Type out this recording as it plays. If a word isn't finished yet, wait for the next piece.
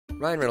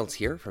Ryan Reynolds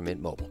here from Mint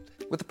Mobile.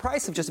 With the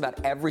price of just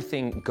about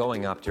everything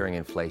going up during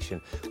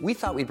inflation, we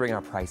thought we'd bring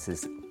our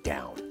prices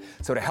down.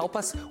 So to help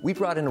us, we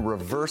brought in a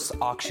reverse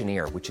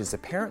auctioneer, which is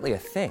apparently a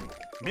thing.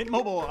 Mint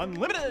Mobile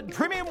Unlimited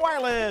Premium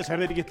Wireless. How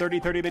to get 30,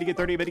 30, bit to get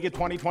 30, bit to get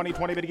 20, 20,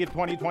 20, bit to get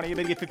 20, 20,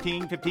 bit to get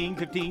 15, 15,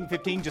 15,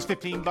 15, just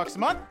 $15 a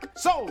month?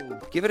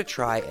 Sold! Give it a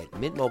try at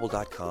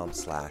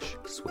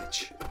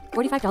mintmobile.com/switch.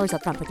 $45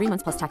 up front for 3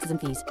 months plus taxes and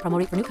fees. Promo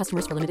rate for new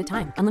customers for limited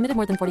time. Unlimited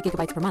more than 40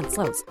 gigabytes per month.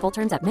 Slows full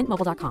terms at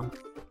mintmobile.com.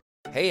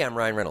 Hey, I'm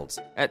Ryan Reynolds.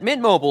 At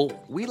Mint Mobile,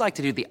 we like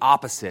to do the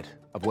opposite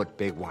of what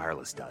Big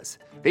Wireless does.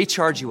 They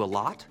charge you a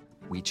lot,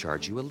 we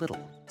charge you a little.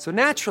 So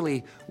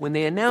naturally, when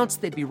they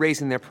announced they'd be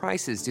raising their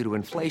prices due to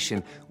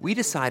inflation, we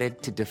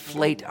decided to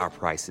deflate our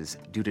prices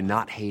due to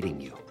not hating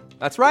you.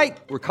 That's right.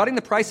 We're cutting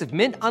the price of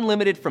Mint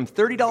Unlimited from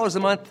 $30 a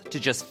month to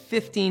just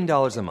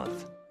 $15 a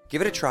month. Give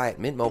it a try at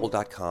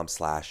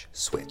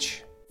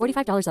mintmobile.com/switch.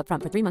 $45 up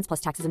front for 3 months plus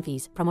taxes and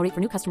fees. Promo rate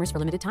for new customers for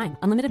limited time.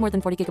 Unlimited more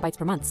than 40 gigabytes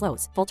per month.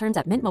 Slows full terms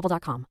at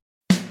mintmobile.com.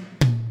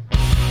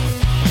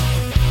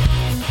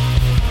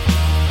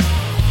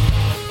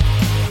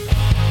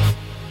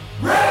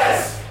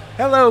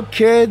 Hello,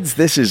 kids.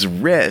 This is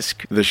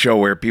Risk, the show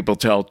where people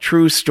tell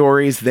true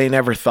stories they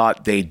never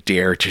thought they'd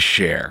dare to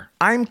share.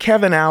 I'm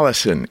Kevin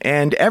Allison,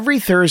 and every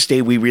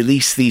Thursday we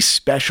release these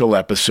special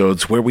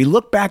episodes where we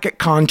look back at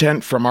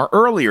content from our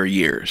earlier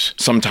years.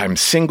 Sometimes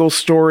single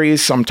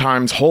stories,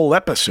 sometimes whole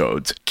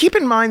episodes. Keep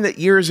in mind that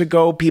years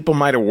ago, people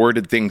might have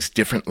worded things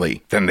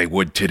differently than they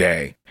would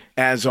today.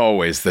 As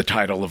always, the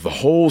title of the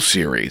whole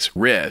series,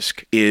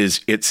 Risk,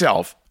 is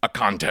itself a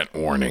content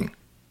warning.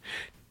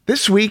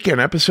 This week, an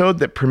episode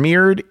that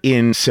premiered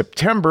in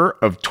September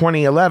of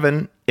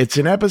 2011, it's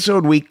an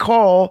episode we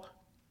call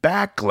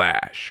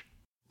Backlash.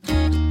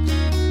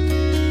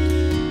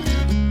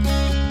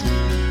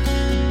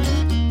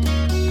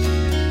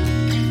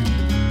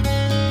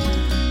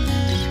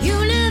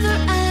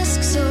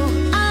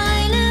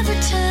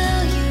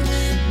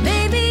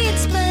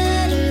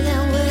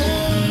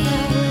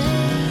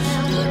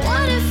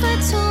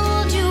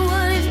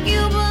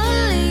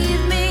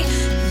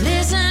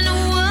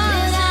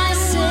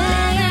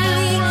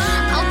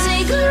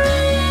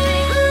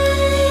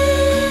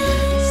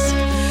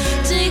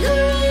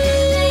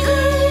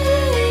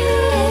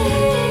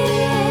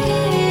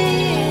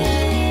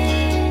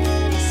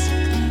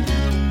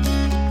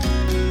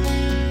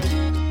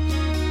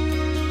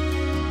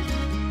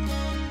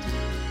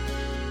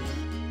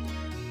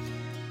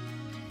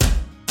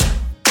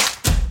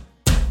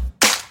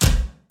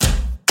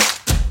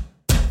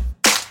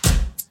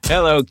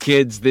 Hello,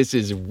 kids. This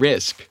is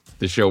Risk,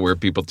 the show where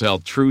people tell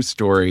true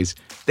stories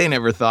they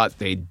never thought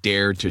they'd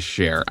dare to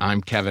share.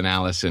 I'm Kevin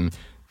Allison.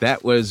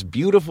 That was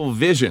Beautiful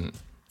Vision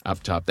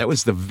up top. That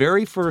was the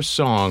very first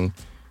song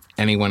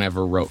anyone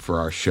ever wrote for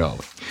our show.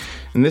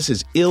 And this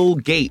is Ill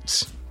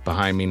Gates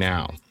behind me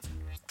now.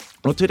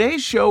 Well,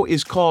 today's show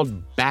is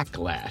called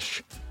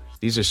Backlash.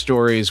 These are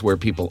stories where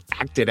people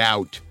acted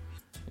out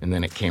and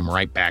then it came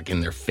right back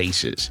in their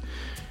faces.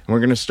 And we're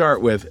going to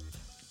start with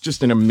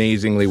just an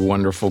amazingly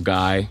wonderful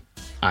guy.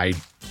 I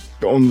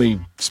only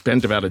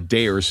spent about a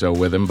day or so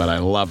with him, but I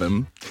love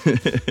him.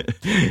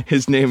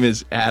 His name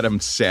is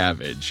Adam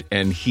Savage,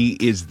 and he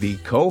is the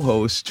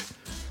co-host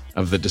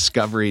of the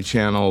Discovery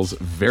Channel's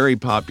very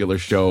popular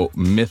show,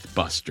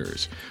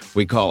 Mythbusters.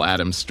 We call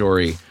Adam's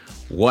story,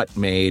 What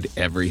Made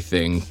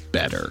Everything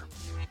Better.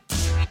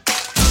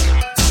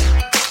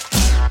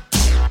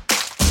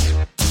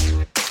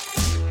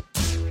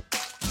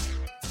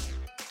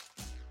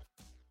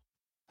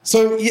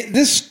 So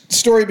this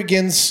story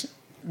begins,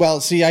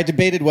 I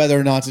debated whether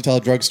or not to tell a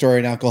drug story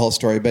and alcohol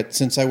story, but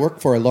since I work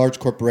for a large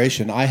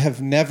corporation, I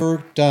have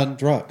never done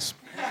drugs.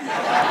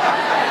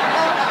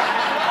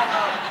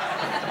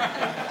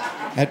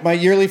 At my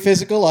yearly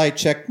physical, I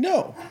checked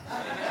no.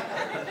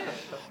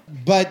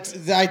 But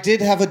I did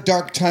have a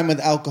dark time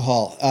with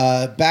alcohol.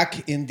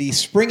 Back in the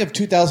spring of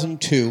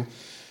 2002,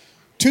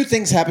 two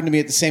things happened to me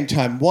at the same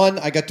time. One,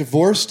 I got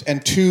divorced,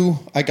 and two,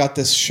 I got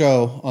this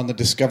show on the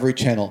Discovery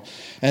Channel.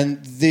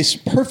 And this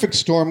perfect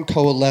storm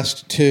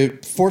coalesced to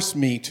force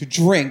me to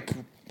drink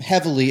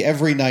heavily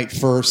every night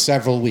for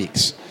several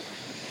weeks.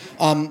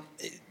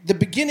 The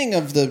beginning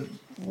of the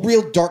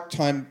real dark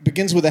time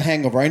begins with a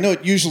hangover. I know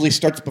it usually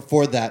starts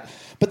before that.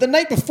 But the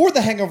night before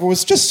the hangover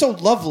was just so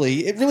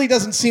lovely, it really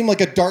doesn't seem like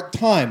a dark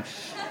time.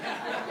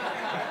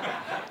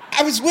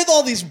 I was with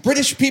all these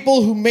British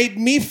people who made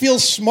me feel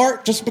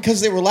smart just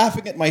because they were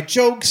laughing at my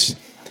jokes.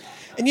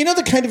 And you know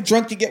the kind of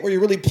drunk you get where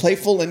you're really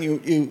playful and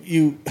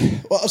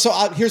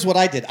here's what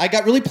I did. I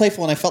got really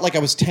playful and I felt like I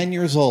was 10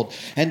 years old.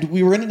 And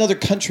we were in another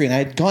country and I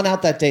had gone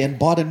out that day and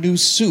bought a new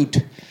suit.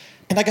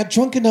 And I got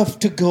drunk enough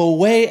to go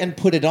away and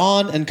put it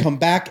on and come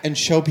back and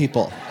show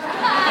people.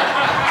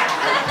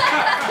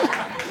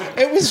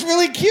 It was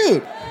really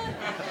cute.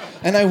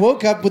 And I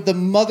woke up with the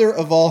mother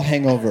of all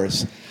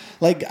hangovers.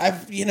 Like,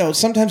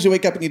 sometimes you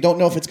wake up and you don't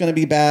know if it's going to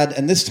be bad.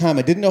 And this time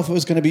I didn't know if it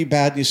was going to be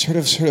bad. You sort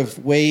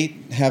of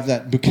wait, have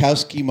that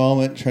Bukowski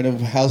moment,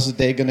 how's the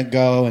day going to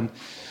go?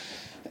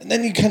 And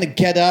then you kind of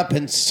get up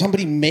and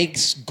somebody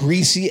makes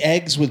greasy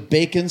eggs with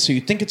bacon, so you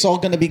think it's all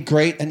going to be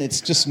great, and it's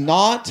just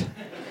not.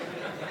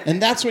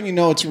 And that's when you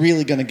know it's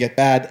really going to get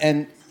bad.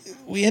 And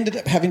we ended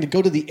up having to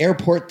go to the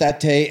airport that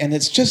day, and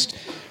it's just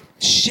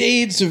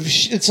shades of...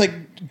 it's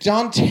like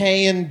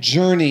Dantean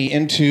journey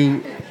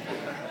into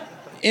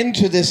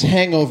this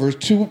hangover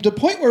to the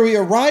point where we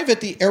arrive at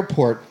the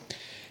airport,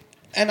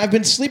 and I've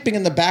been sleeping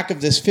in the back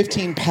of this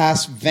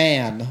 15-pass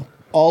van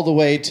all the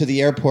way to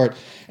the airport.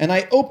 And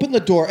I open the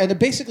door, and it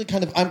basically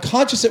kind of, I'm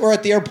conscious that we're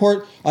at the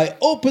airport. I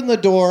open the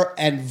door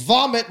and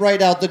vomit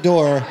right out the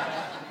door,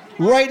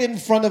 right in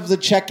front of the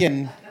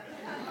check-in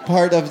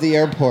part of the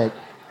airport.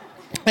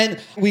 And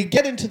we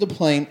get into the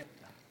plane.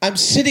 I'm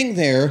sitting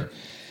there,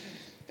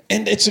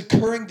 and it's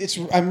occurring.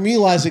 I'm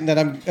realizing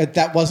that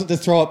that wasn't the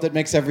throw up that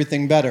makes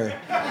everything better.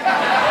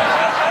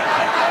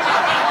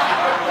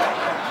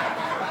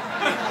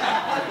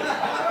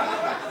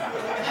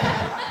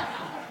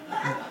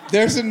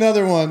 There's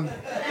another one.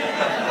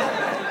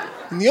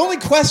 And the only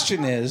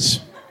question is,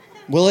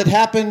 will it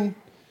happen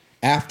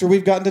after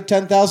we've gotten to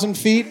 10,000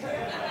 feet?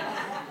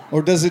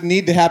 Or does it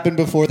need to happen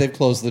before they've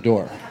closed the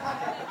door?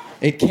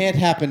 It can't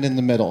happen in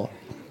the middle.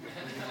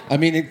 I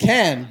mean, it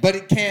can, but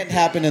it can't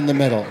happen in the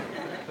middle.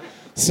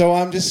 So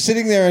I'm just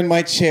sitting there in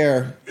my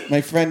chair. My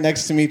friend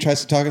next to me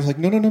tries to talk. I was like,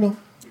 no.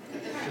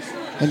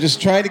 I'm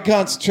just trying to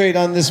concentrate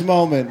on this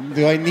moment.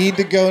 Do I need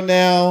to go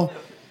now?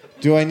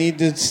 Do I need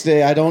to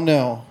stay? I don't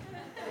know.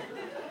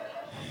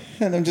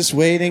 And I'm just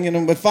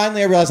waiting, but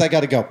finally I realize I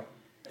gotta go.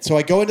 So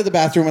I go into the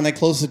bathroom and I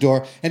close the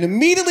door, and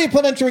immediately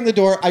upon entering the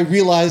door, I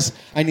realize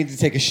I need to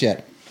take a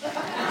shit.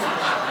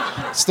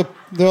 It's the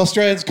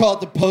Australians call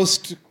it the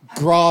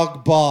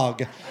post-grog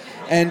bog.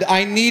 And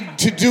I need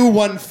to do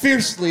one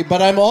fiercely,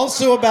 but I'm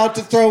also about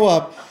to throw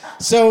up.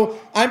 So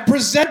I'm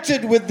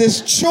presented with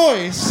this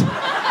choice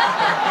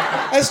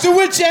as to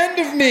which end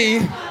of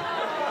me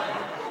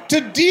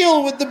to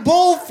deal with the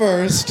bowl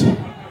first.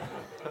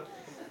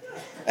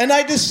 And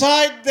I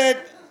decide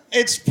that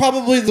it's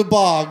probably the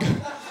bog.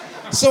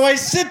 So I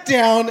sit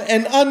down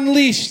and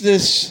unleash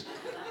this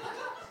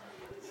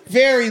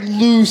very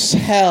loose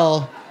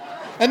hell.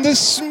 And the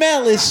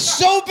smell is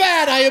so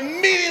bad, I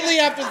immediately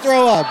have to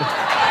throw up.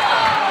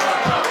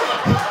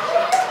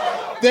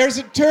 There's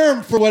a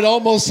term for what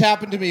almost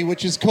happened to me,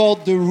 which is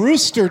called the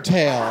rooster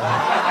tail.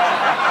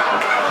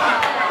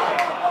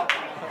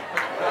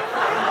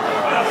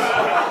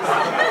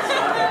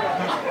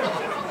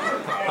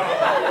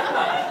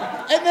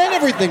 And then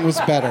everything was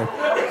better.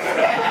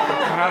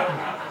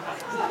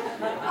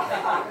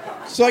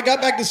 So I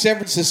got back to San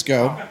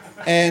Francisco,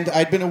 and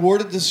I'd been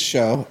awarded this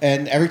show,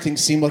 and everything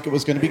seemed like it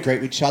was going to be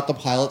great. We'd shot the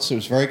pilot, so it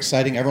was very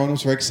exciting. Everyone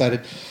was very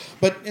excited.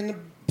 But in the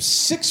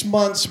 6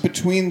 months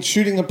between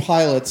shooting the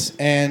pilots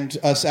and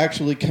us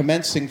actually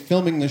commencing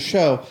filming the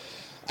show,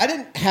 I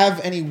didn't have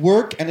any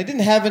work, and I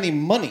didn't have any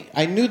money.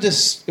 I knew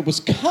it was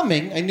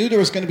coming. I knew there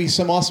was going to be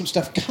some awesome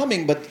stuff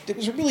coming, but it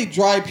was a really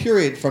dry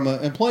period from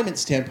an employment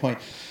standpoint.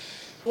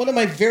 One of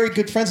my very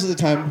good friends at the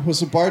time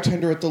was a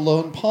bartender at the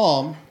Lone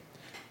Palm,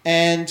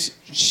 and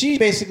she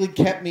basically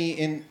kept me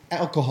in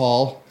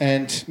alcohol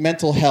and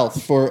mental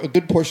health for a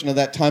good portion of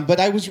that time. But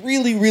I was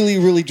really, really,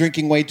 really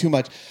drinking way too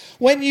much.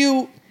 When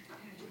you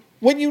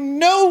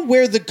know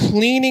where the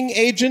cleaning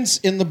agents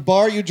in the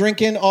bar you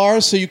drink in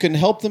are so you can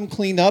help them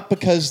clean up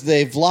because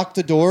they've locked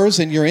the doors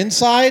and you're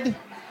inside,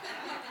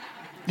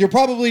 you're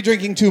probably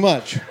drinking too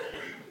much.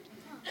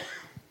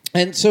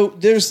 And so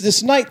there's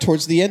this night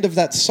towards the end of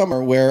that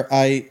summer where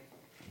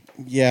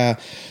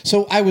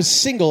so I was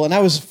single, and I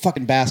was a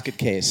fucking basket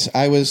case.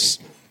 I was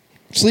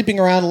sleeping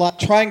around a lot,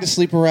 trying to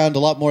sleep around a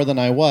lot more than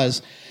I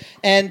was.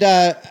 And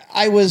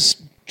I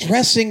was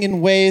dressing in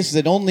ways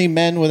that only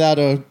men without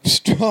a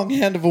strong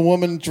hand of a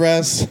woman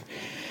dress,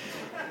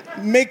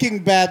 making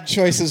bad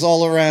choices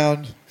all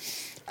around.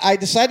 I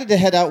decided to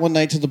head out one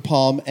night to the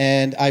Palm,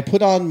 and I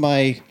put on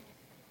my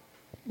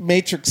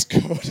Matrix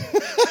coat.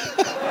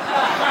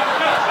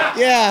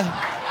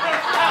 Yeah.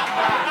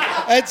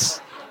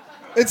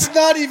 It's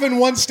not even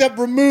one step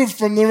removed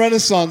from the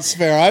Renaissance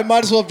Fair. I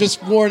might as well have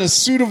just worn a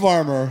suit of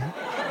armor.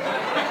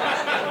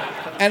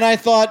 And I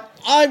thought,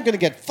 I'm going to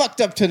get fucked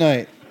up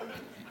tonight.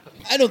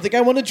 I don't think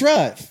I want to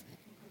drive.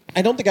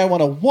 I don't think I want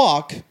to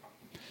walk.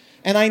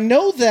 And I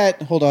know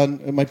that... Hold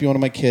on, it might be one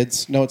of my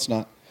kids. No, it's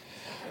not.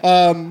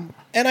 And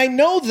I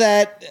know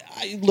that...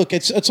 Look,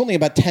 it's only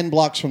about 10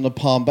 blocks from the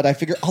Palm, but I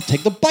figure I'll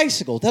take the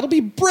bicycle. That'll be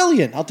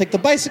brilliant. I'll take the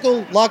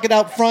bicycle, lock it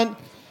out front.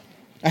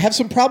 I have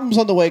some problems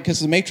on the way because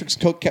the Matrix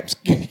coat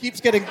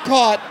keeps getting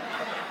caught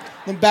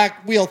in the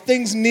back wheel.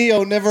 Things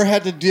Neo never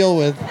had to deal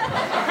with.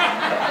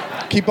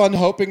 Keep on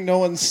hoping no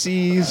one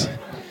sees.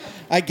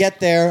 I get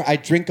there. I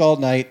drink all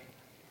night.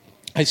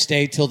 I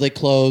stay till they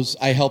close.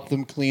 I help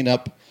them clean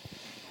up.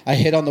 I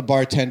hit on the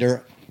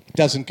bartender.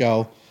 Doesn't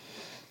go.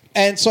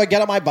 And so I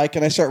get on my bike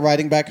and I start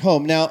riding back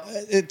home. Now,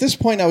 at this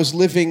point, I was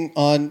living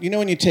on,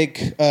 when you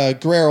take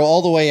Guerrero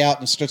all the way out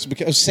and it starts to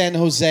become San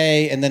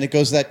Jose, and then it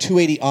goes that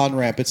 280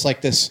 on-ramp. It's like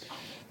this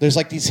There's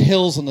like these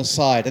hills on the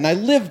side. And I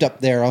lived up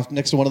there off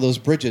next to one of those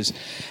bridges.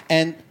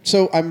 And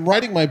so I'm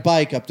riding my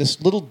bike up this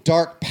little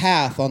dark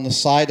path on the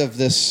side of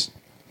this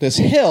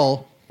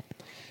hill.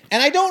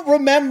 And I don't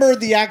remember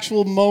the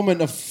actual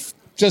moment of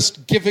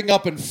just giving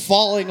up and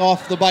falling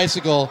off the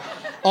bicycle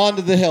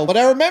onto the hill. What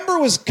I remember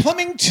was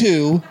coming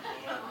to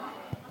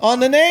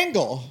on an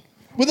angle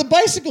with the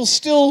bicycle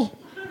still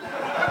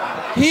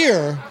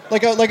here,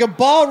 like a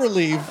bas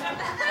relief.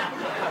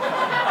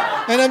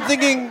 And I'm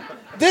thinking,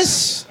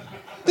 this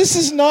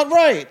is not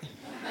right.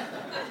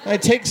 I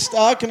take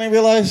stock and I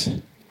realize,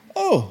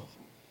 oh,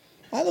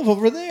 I live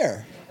over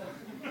there.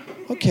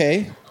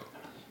 Okay.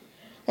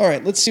 All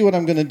right, let's see what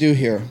I'm going to do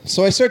here.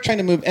 So I start trying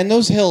to move, and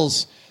those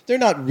hills, they're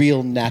not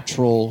real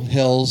natural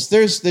hills.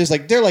 They're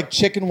like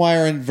chicken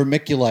wire and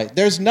vermiculite.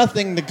 There's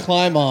nothing to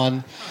climb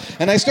on.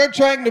 And I start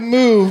trying to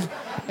move,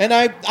 and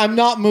I'm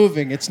not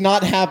moving. It's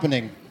not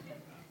happening.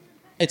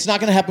 It's not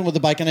going to happen with the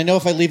bike, and I know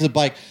if I leave the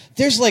bike,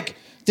 there's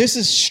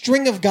this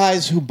string of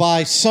guys who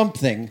buy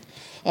something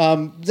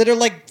that are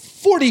like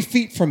 40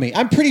 feet from me.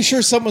 I'm pretty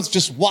sure someone's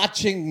just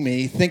watching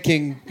me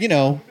thinking,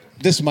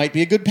 this might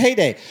be a good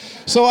payday.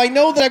 So I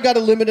know that I've got a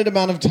limited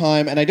amount of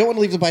time, and I don't want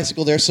to leave the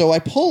bicycle there, so I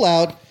pull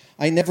out,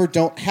 I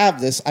don't have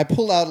this, I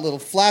pull out a little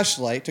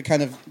flashlight to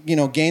kind of,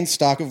 gain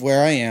stock of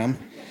where I am,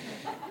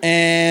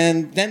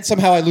 and then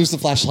somehow I lose the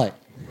flashlight.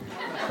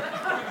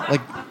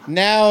 Like,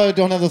 now I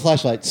don't have the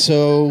flashlight.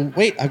 So,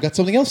 wait, I've got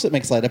something else that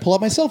makes light. I pull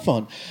out my cell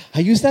phone. I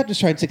use that to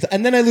try and take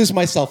and then I lose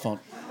my cell phone.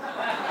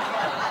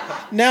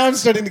 Now I'm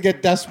starting to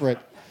get desperate.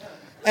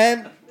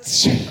 And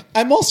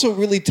I'm also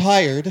really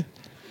tired.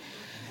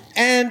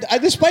 And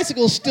this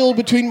bicycle is still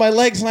between my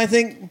legs, and I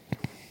think,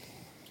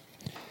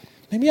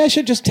 maybe I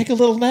should just take a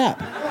little nap.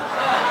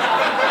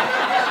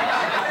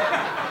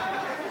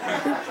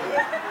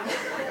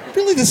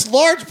 Really, this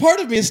large part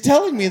of me is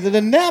telling me that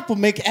a nap will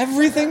make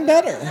everything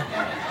better.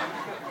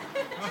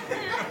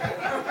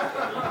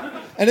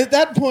 And at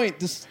that point,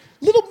 this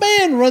little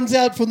man runs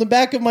out from the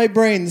back of my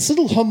brain, this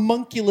little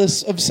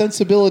homunculus of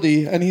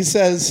sensibility, and he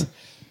says,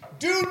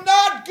 "Do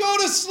not go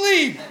to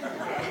sleep.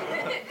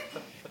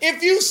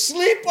 If you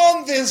sleep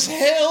on this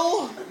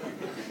hill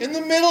in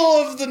the middle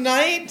of the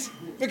night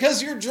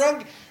because you're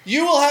drunk,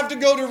 you will have to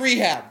go to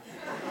rehab.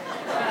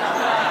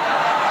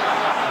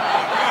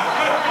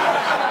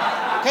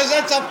 Because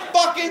that's a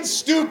fucking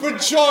stupid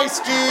choice,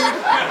 dude.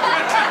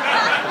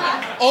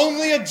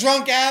 Only a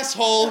drunk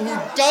asshole who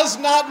does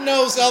not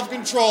know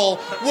self-control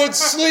would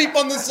sleep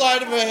on the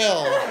side of a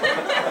hill."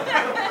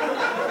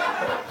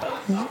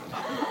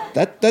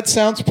 That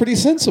sounds pretty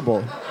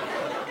sensible.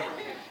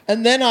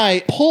 And then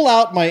I pull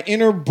out my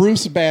inner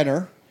Bruce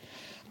Banner.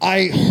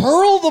 I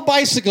hurl the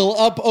bicycle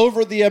up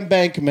over the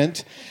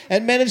embankment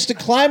and manage to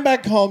climb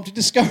back home to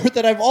discover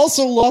that I've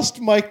also lost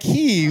my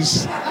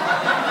keys.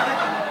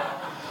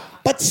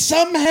 But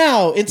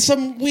somehow, in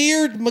some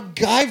weird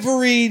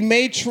MacGyver-y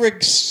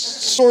Matrix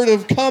sort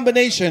of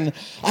combination,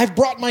 I've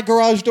brought my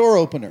garage door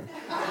opener.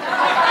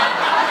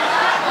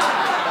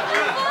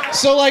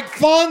 So like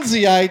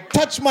Fonzie, I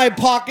touch my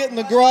pocket and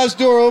the garage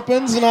door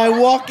opens and I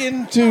walk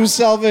into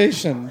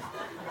salvation.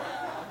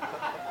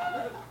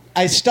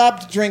 I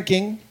stopped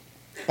drinking.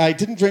 I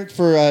didn't drink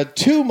for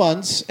 2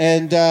 months,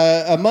 and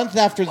a month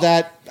after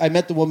that, I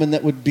met the woman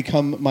that would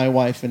become my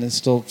wife and is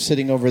still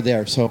sitting over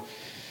there. So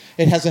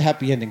it has a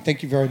happy ending.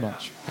 Thank you very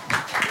much.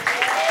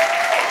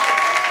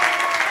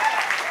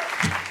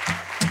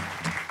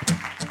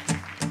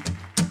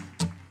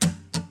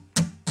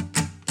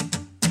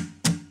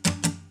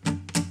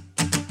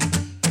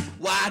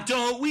 Why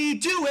don't we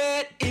do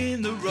it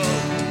in the road?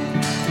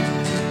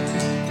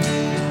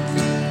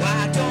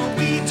 Why don't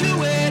we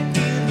do it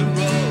in the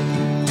road?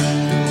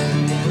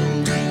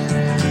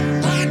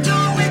 Why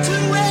don't we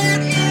do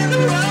it in the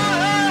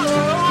road?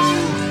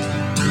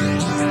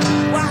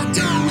 Why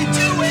don't we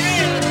do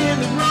it in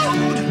the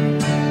road?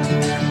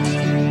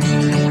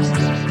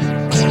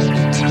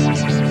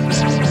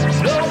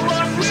 No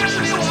one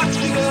really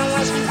watching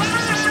us. Why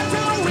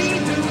don't we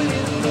do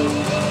it in the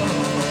road?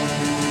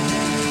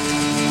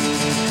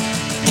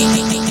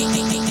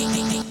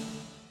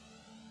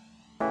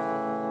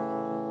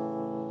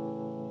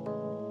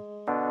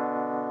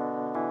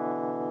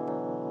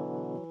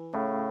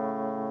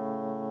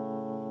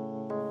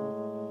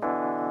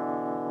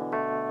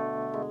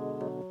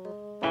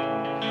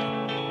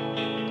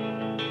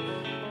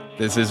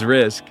 This is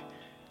Risk.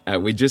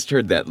 We just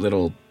heard that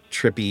little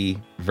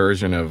trippy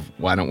version of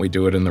Why Don't We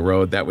Do It in the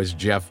Road? That was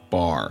Jeff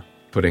Barr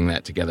putting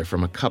that together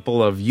from a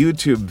couple of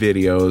YouTube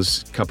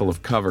videos, couple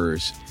of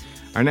covers.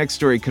 Our next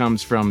story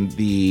comes from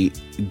the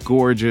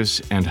gorgeous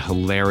and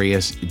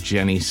hilarious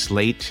Jenny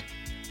Slate.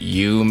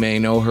 You may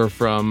know her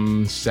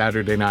from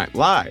Saturday Night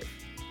Live.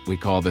 We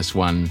call this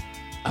one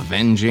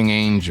Avenging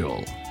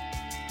Angel.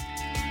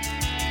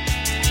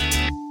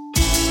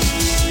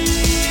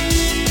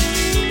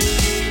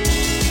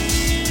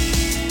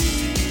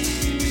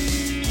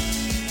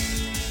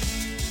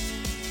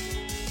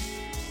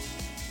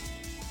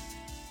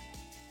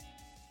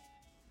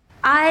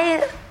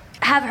 I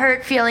have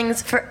hurt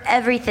feelings for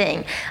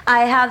everything. I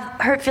have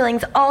hurt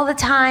feelings all the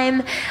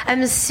time.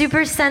 I'm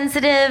super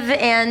sensitive,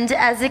 and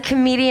as a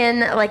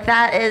comedian, like,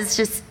 that is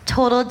just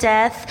total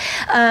death.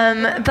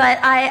 But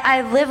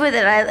I live with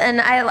it,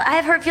 I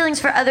have hurt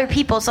feelings for other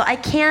people, so I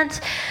can't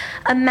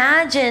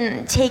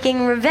imagine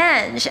taking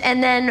revenge.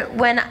 And then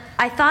when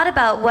I thought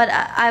about what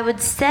I would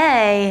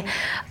say,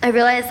 I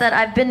realized that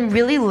I've been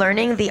really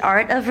learning the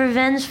art of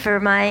revenge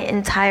for my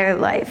entire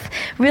life.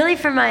 Really,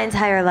 for my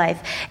entire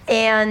life.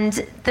 And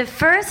the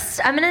first,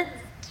 I'm going to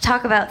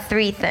talk about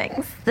three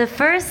things. The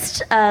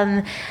first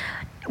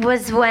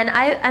was when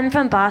I'm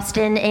from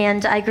Boston,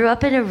 and I grew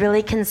up in a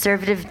really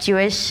conservative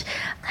Jewish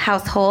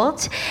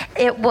household.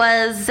 It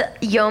was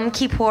Yom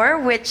Kippur,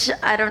 which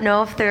I don't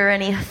know if there are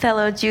any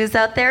fellow Jews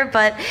out there,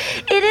 but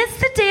it is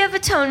the Day of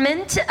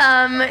Atonement.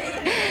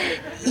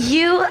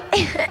 You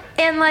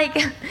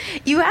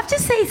have to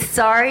say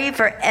sorry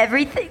for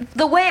everything.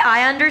 The way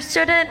I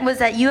understood it was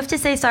that you have to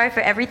say sorry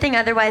for everything,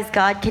 otherwise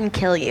God can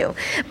kill you.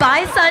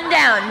 By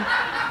sundown.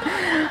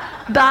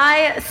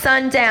 By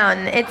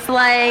sundown. It's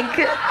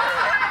like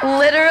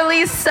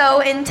literally so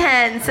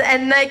intense,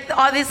 and like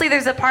obviously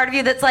there's a part of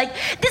you that's like,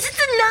 this is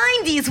the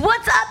 90s,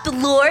 what's up,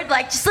 Lord,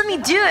 like just let me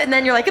do it. And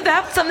then you're like,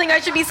 that's something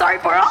I should be sorry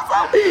for also.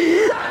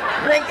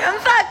 Like, I'm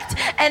fucked.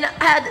 And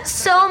I had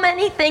so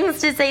many things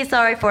to say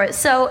sorry for.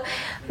 So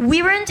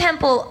we were in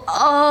temple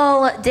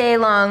all day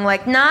long,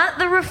 like not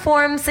the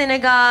Reform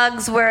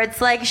synagogues where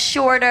it's like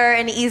shorter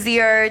and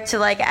easier to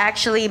like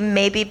actually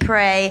maybe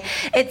pray.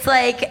 It's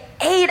like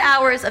 8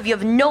 hours of you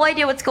have no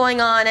idea what's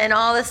going on, and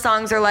all the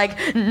songs are like,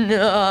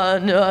 no,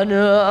 no, no,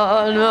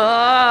 no,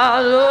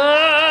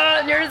 no.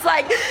 And you're just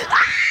like,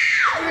 ah!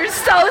 You're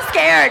so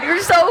scared.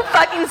 You're so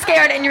fucking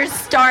scared, and you're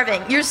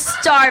starving. You're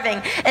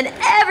starving. And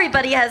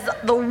everybody has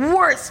the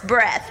worst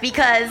breath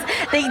because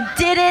they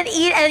didn't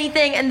eat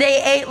anything, and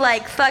they ate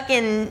like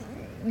fucking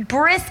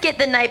brisket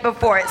the night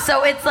before.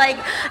 So it's like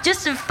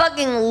just a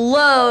fucking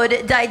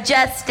load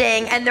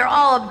digesting, and they're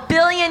all 1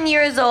 billion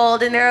years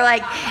old, and they're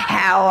like,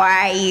 how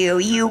are you?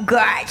 You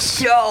got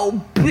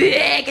so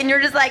big. And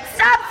you're just like,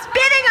 stop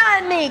spitting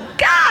on me,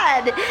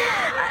 God.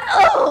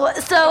 Oh,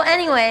 so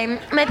anyway,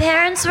 my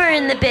parents were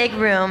in the big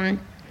room,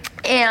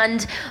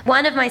 and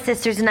one of my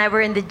sisters and I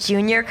were in the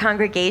junior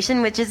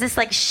congregation, which is this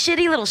like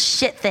shitty little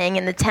shit thing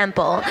in the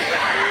temple.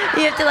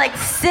 You have to like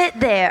sit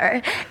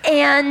there.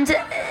 And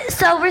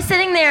so we're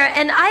sitting there,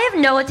 and I have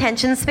no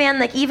attention span.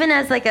 Like, even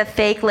as like a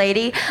fake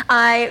lady,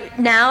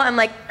 I'm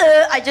like,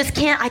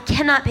 I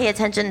cannot pay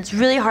attention. It's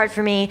really hard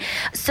for me.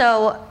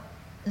 So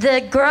the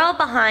girl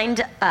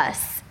behind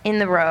us in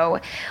the row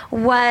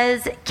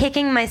was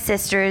kicking my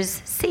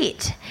sister's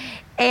seat.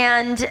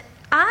 And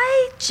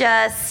I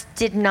just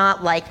did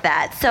not like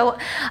that. So,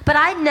 but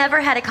I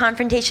never had a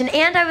confrontation,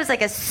 and I was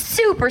like a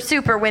super,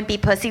 super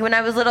wimpy pussy when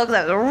I was little, because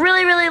I was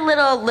really, really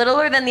little,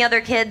 littler than the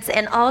other kids.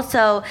 And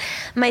also,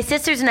 my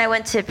sisters and I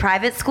went to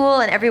private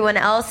school, and everyone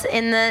else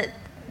in the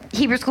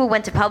Hebrew school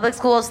went to public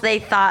school, so they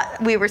thought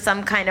we were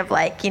some kind of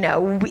like,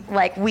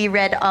 we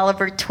read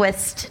Oliver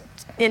Twist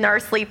in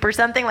our sleep or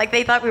something. Like,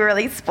 they thought we were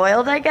really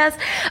spoiled, I guess.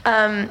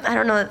 I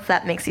don't know if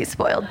that makes you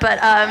spoiled, but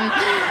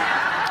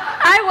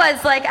I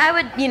was like, I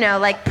would,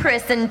 like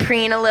priss and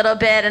preen a little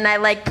bit, and I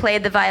like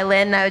played the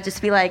violin, and I would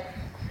just be like,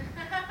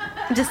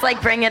 just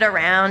like bring it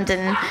around,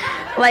 and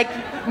like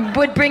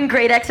would bring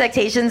Great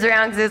Expectations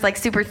around because it was like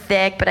super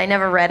thick, but I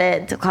never read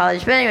it until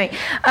college. But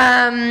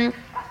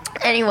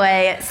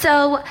anyway,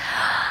 so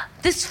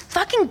this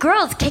fucking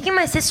girl's kicking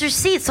my sister's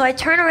seat, so I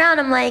turn around,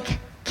 I'm like,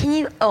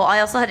 I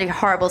also had a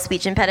horrible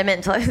speech impediment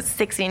until I was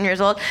 16 years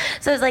old,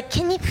 so I was like,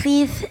 can you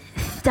please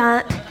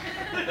stop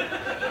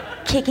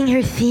kicking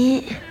her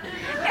seat?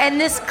 And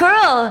this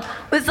girl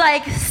was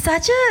like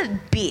such a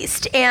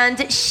beast,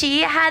 and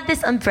she had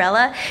this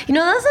umbrella. You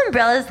know those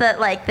umbrellas that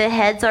like the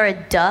heads are a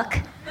duck?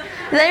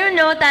 Does anyone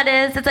know what that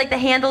is? It's like the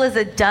handle is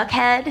a duck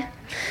head.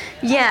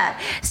 Yeah.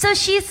 So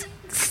she's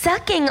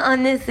sucking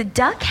on this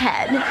duck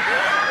head,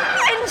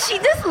 and she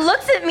just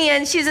looks at me,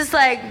 and she's just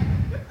like,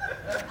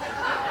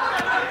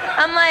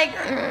 I'm like,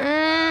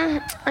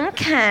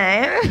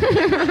 okay.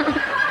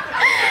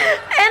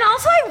 And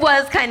also I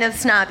was kind of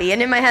snobby,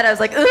 and in my head I was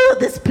like, ugh,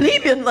 this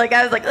plebeian, like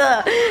I was like,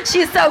 ugh,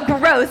 she's so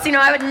gross,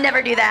 I would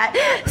never do that.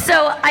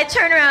 So I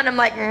turn around, I'm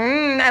like,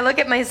 I look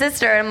at my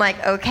sister, and I'm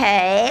like,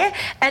 okay.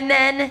 And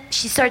then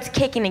she starts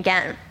kicking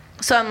again.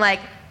 So I'm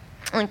like,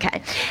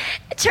 okay.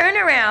 I turn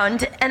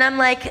around, and I'm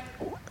like,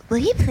 will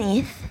you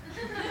please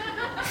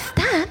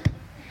stop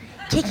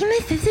kicking my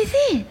sister's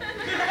seat?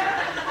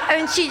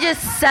 And she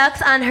just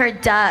sucks on her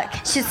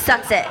duck. She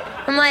sucks it.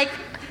 I'm like,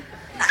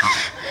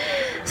 ah.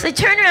 So I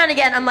turn around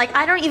again, I'm like,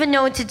 I don't even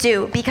know what to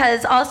do,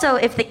 because also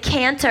if the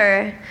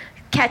cantor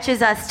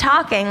catches us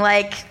talking,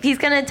 like, he's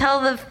gonna tell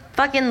the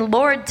fucking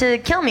Lord to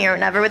kill me or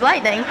whatever with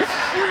lightning.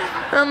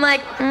 I'm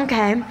like,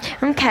 okay.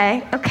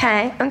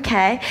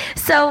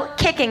 So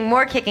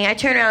more kicking. I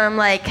turn around, I'm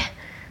like,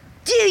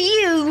 do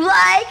you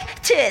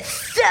like to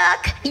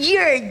suck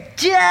your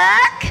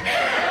duck?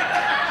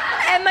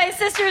 And my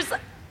sister's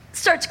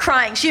starts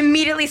crying. She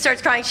immediately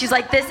starts crying. She's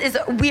like,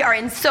 we are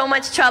in so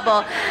much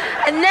trouble.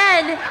 And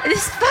then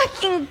this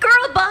fucking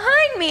girl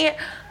behind me,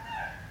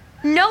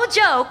 no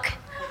joke,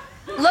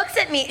 looks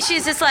at me.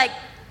 She's just like,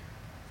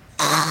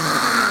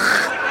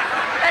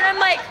 and I'm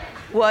like,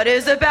 what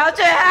is about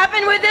to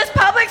happen with this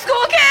public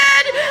school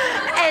kid?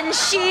 And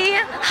she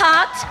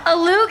hocked a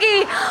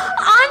loogie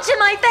onto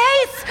my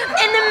face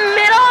in the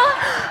middle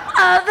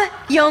of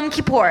Yom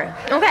Kippur,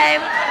 okay?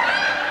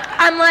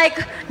 I'm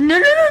like, no.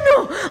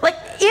 Like,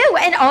 ew.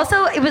 And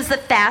also, it was the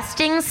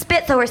fasting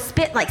spit, so her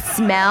spit, like,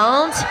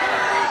 smelled.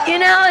 You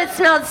know, it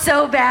smelled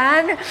so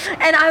bad.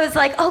 And I was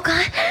like, oh,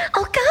 God.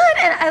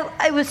 And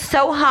it was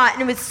so hot,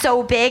 and it was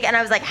so big. And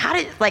I was like,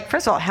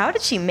 first of all, how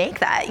did she make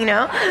that, you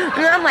know?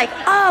 And I'm like,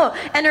 oh.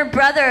 And her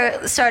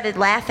brother started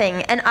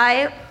laughing, and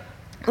I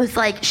was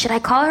like, should I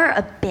call her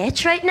a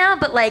bitch right now?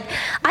 But like,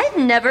 I've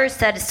never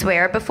said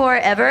swear before,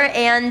 ever,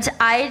 and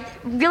I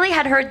really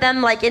had heard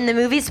them like in the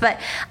movies, but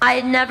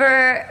my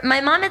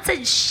mom had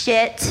said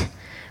shit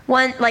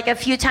like a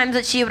few times,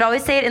 but she would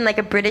always say it in like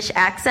a British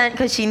accent,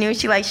 because she knew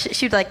she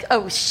would like,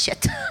 oh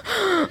shit.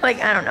 Like,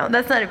 I don't know,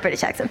 that's not a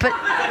British accent, but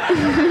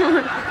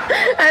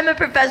I'm a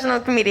professional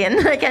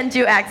comedian. I can't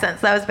do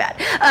accents, that was bad.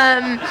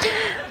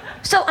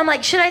 So I'm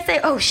like, should I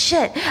say, oh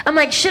shit? I'm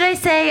like, should I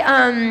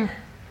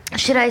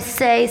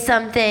say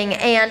something?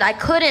 And I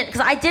couldn't, because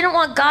I didn't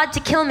want God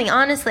to kill me,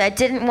 honestly. I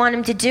didn't want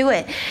him to do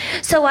it.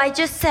 So I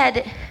just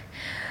said,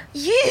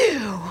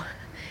 you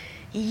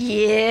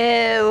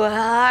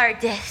are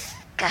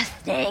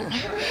disgusting.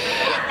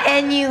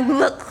 And you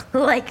look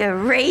like a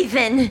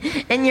raven,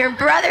 and your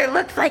brother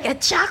looks like a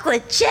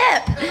chocolate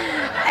chip.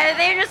 And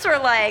they just were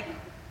like,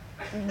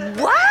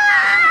 what?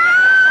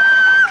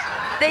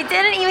 They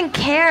didn't even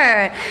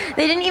care.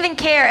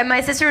 And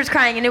my sister was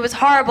crying, and it was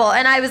horrible.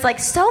 And I was like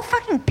so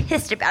fucking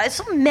pissed about it. I was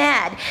so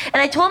mad.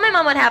 And I told my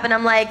mom what happened.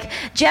 I'm like,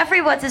 Jeffrey,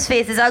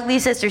 his ugly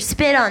sister,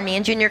 spit on me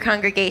in junior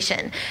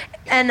congregation.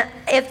 And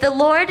if the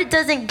Lord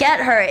doesn't get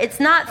her, it's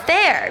not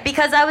fair,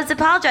 because I was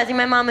apologizing.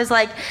 My mom was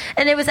like,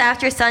 and it was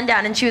after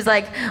sundown, and she was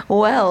like,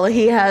 well,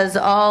 he has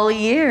all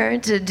year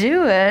to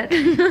do it.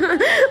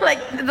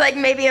 like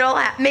maybe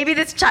maybe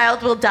this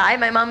child will die.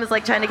 My mom was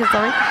like trying to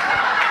console me.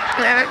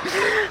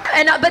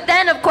 But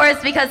then, of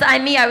course, because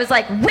I'm me, I was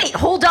like, wait,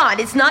 hold on.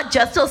 It's not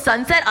just till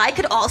sunset. I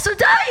could also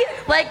die.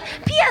 Like,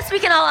 P.S. we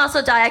can all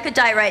also die. I could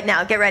die right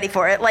now. Get ready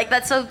for it. Like,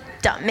 that's so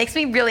dumb. Makes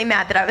me really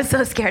mad that I was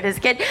so scared as a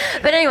kid.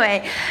 But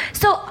anyway,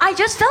 so I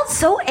just felt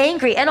so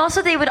angry. And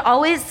also, they would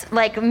always,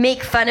 like,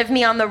 make fun of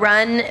me on the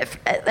run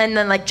and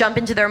then, like, jump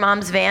into their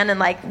mom's van and,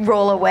 like,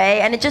 roll away.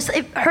 And it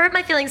hurt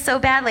my feelings so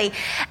badly.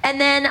 And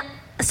then,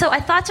 so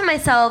I thought to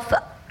myself,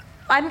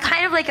 I'm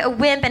kind of like a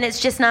wimp, and it's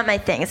just not my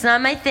thing. It's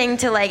not my thing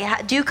to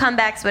like do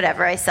comebacks,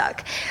 whatever. I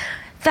suck.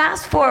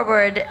 Fast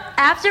forward,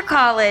 after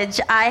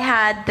college, I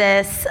had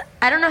this.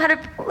 I don't know how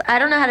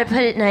to put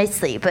it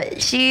nicely,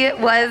 but she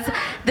was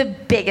the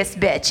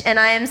biggest bitch, and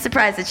I am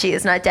surprised that she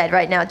is not dead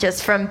right now,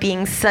 just from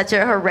being such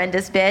a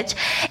horrendous bitch.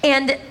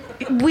 And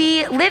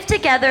we lived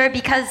together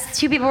because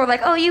two people were like,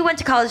 oh, you went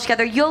to college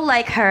together, you'll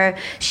like her,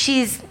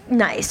 she's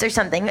nice or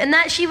something. And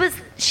that she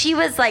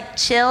was like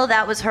chill.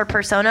 That was her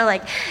persona,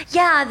 like,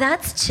 yeah,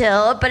 that's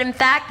chill. But in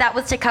fact, that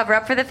was to cover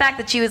up for the fact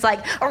that she was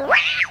like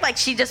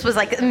she just was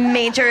like a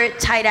major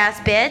tight ass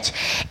bitch.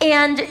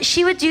 And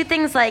she would do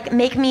things like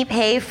make me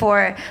pay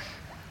for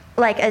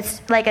like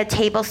a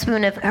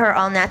tablespoon of her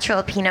all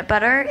natural peanut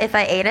butter if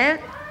I ate it.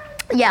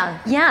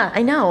 Yeah,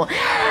 I know.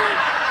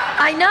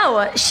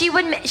 She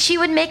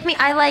would make me,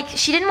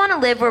 she didn't want to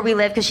live where we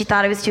lived because she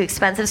thought it was too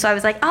expensive, so I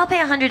was like, I'll pay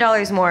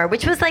 $100 more,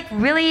 which was like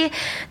really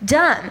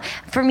dumb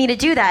for me to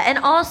do that. And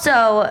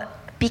also,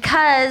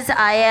 because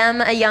I am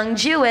a young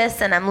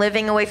Jewess and I'm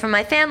living away from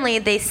my family,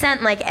 they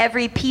sent like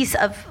every piece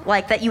of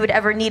like that you would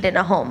ever need in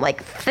a home,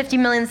 like 50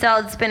 million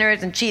salad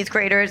spinners and cheese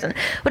graters and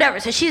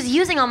whatever. So she was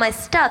using all my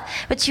stuff,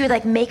 but she would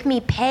like make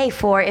me pay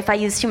for if I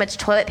used too much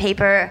toilet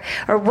paper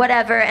or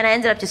whatever. And I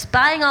ended up just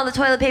buying all the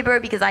toilet paper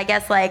because I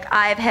guess like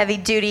I have heavy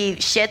duty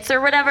shits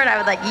or whatever, and I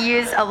would like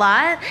use a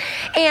lot.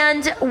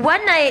 And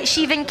one night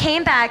she even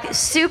came back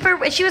she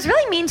was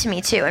really mean to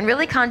me too, and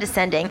really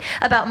condescending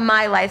about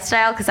my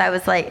lifestyle, because I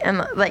was like,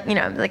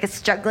 like a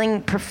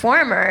struggling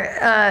performer,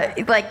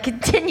 like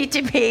continued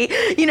to be,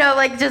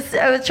 just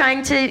I was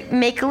trying to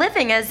make a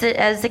living as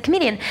a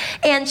comedian.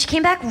 And she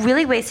came back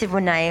really wasted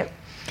one night.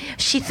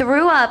 She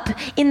threw up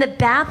in the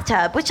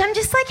bathtub, which I'm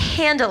just like,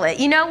 handle it.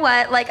 You know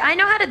what? Like, I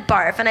know how to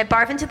barf, and I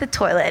barf into the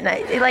toilet, and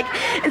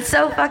it's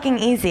so fucking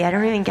easy. I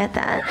don't even get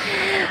that.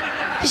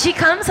 She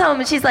comes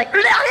home and she's like,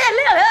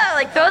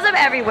 like throws up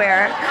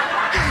everywhere.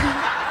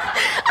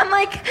 I'm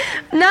like,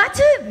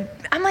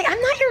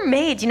 I'm not your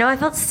maid, I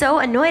felt so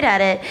annoyed at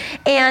it.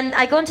 And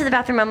I go into the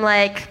bathroom, I'm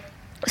like,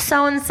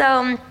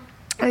 so-and-so,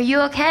 are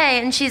you okay?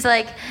 And she's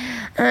like,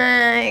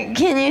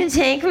 can you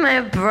take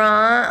my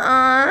bra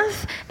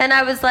off? And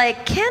I was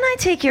like, can I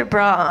take your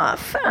bra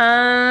off?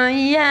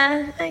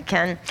 Yeah, I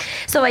can.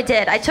 So I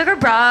did. I took her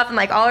bra off and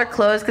like all her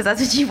clothes because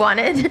that's what she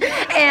wanted.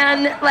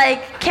 And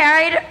like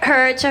carried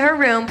her to her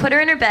room, put her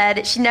in her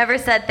bed. She never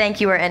said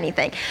thank you or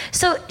anything.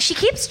 So she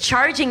keeps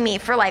charging me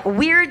for like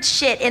weird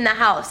shit in the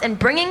house and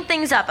bringing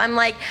things up. I'm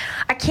like,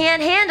 I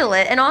can't handle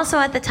it. And also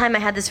at the time I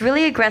had this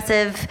really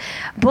aggressive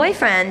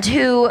boyfriend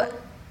who,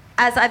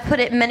 as I've put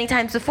it many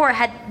times before,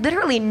 had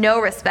literally no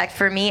respect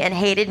for me and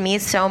hated me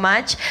so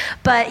much.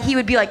 But he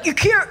would be like, you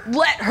can't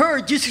let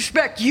her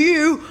disrespect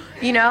you,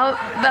 you know?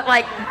 But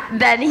like,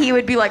 then he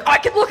would be like, I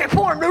can look at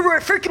porn whenever I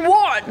freaking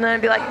want. And then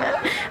I'd be like,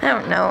 I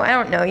don't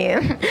know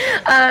you.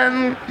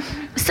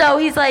 So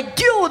he's like,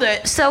 deal with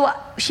it. So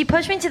she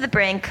pushed me to the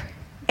brink,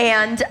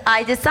 and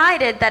I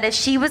decided that if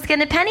she was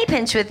gonna penny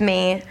pinch with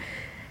me,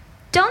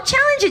 don't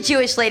challenge a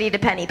Jewish lady to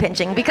penny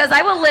pinching, because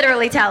I will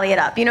literally tally it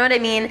up. You know what I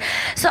mean?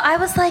 So I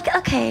was like,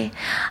 okay,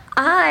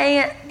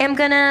 I am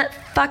gonna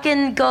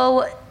fucking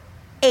go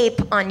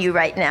ape on you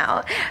right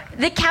now.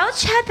 The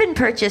couch had been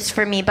purchased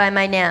for me by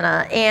my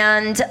Nana,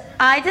 and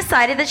I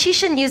decided that she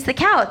shouldn't use the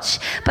couch.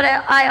 But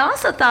I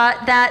also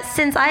thought that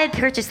since I had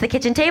purchased the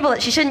kitchen table,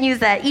 that she shouldn't use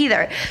that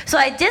either. So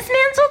I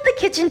dismantled the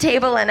kitchen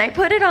table and I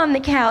put it on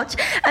the couch,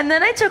 and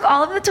then I took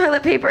all of the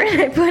toilet paper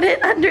and I put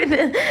it under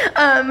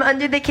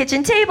the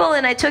kitchen table,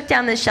 and I took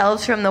down the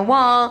shelves from the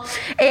wall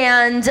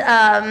and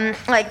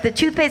like the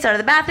toothpaste out of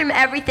the bathroom,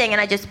 everything, and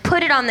I just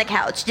put it on the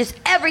couch, just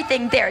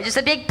everything there, just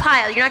a big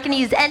pile. You're not going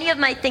to use any of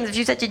my things if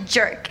you're such a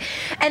jerk.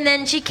 And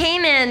then she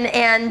came in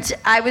and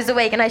I was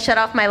awake and I shut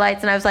off my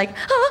lights and I was like,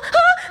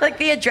 like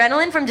the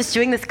adrenaline from just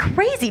doing this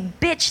crazy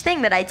bitch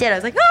thing that I did. I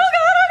was like, oh God,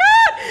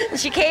 oh God. And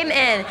she came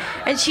in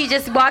and she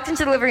just walked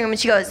into the living room and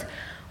she goes,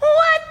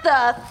 what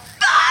the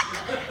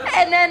fuck?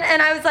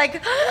 And I was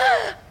like,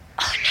 oh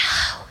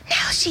no,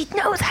 now she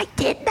knows I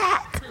did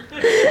that.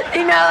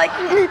 You know, like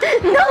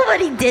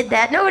nobody did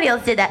that. Nobody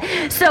else did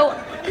that. So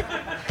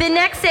the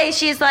next day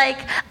she's like,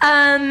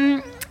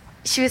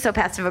 she was so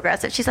passive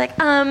aggressive. She's like,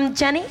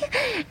 Jenny,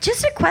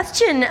 just a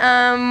question.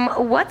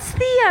 What's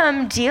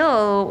the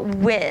deal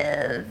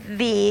with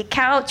the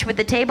couch with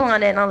the table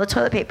on it and all the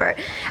toilet paper?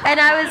 And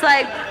I was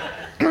like,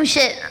 oh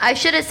shit, I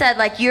should have said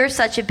like, you're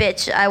such a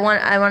bitch. I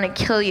want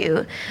to kill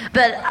you.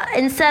 But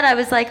instead I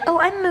was like,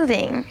 oh, I'm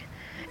moving.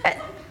 But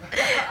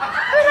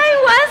I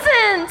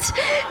wasn't.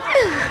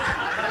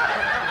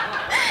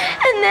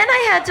 And then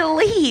I had to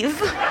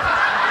leave.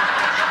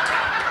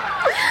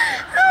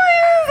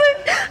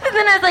 And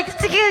then I was like,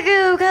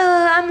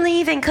 go, I'm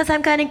leaving because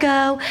I'm gonna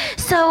go.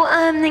 So,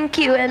 thank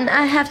you, and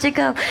I have to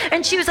go.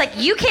 And she was like,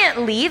 you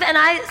can't leave. And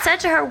I said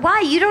to her,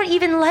 why? You don't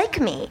even like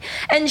me.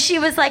 And she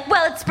was like,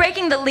 well, it's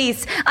breaking the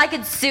lease. I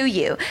could sue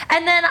you.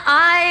 And then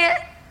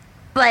I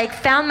like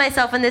found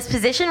myself in this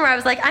position where I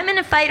was like, I'm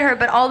gonna fight her,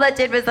 but all that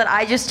did was that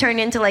I just turned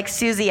into like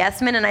Susie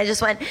Essman, and I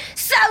just went,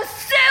 so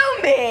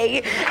sue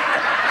me.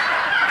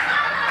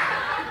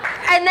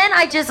 And then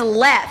I just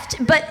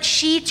left. But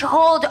she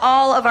told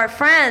all of our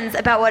friends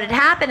about what had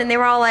happened, and they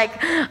were all like,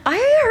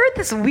 I heard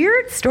this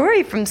weird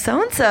story from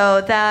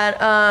so-and-so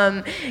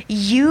that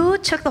you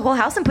took the whole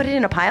house and put it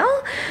in a pile?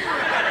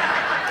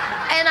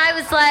 And I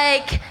was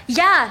like,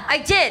 yeah, I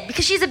did,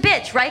 because she's a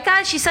bitch, right,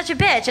 guys? She's such a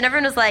bitch. And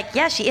everyone was like,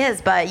 yeah, she is,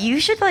 but you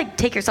should like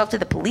take yourself to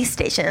the police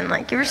station.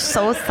 Like, you're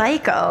so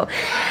psycho.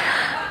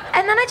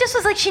 And then I just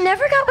was like, she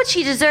never got what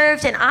she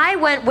deserved, and I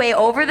went way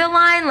over the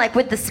line. Like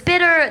with the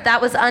spitter,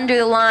 that was under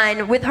the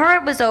line. With her,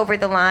 it was over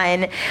the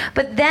line.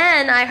 But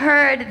then I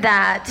heard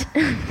that,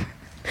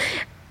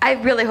 I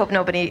really hope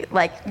nobody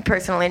like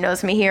personally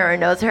knows me here or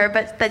knows her,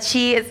 but that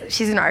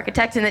she's an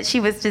architect, and that she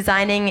was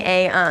designing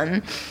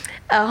a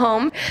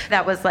home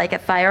that was like a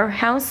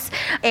firehouse,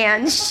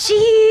 and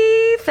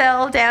she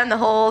fell down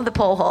the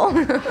pole hole.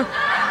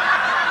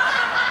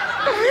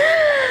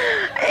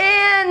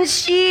 And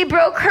she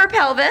broke her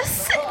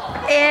pelvis,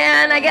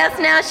 and I guess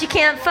now she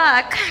can't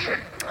fuck.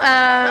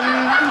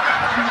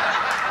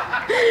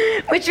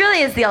 Which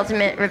really is the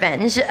ultimate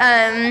revenge.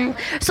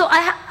 So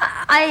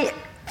I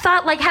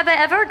thought, like, have I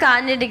ever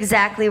gotten it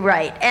exactly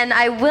right? And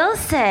I will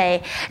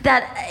say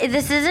that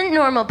this isn't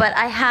normal, but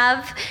I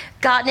have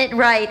gotten it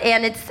right,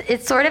 and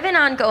it's sort of an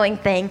ongoing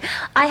thing.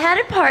 I had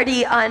a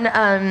party on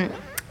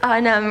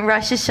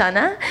Rosh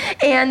Hashanah,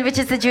 and which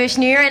is the Jewish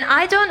New Year, and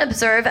I don't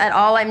observe at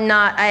all. I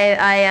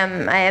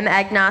am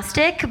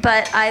agnostic,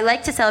 but I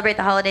like to celebrate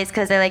the holidays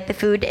because I like the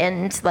food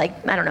and, like,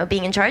 I don't know,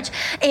 being in charge.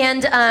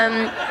 And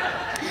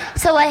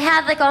so I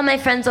had like all my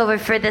friends over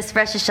for this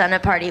Rosh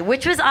Hashanah party,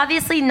 which was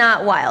obviously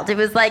not wild. It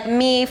was like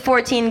me,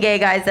 14 gay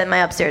guys, and my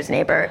upstairs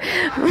neighbor.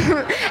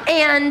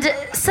 And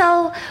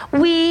so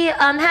we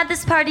had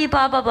this party,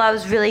 blah blah blah. It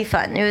was really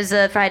fun. It was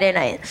a Friday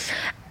night.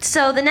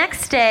 So the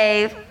next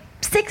day,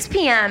 6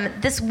 p.m.,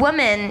 this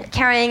woman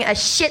carrying a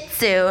Shih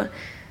Tzu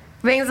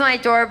rings my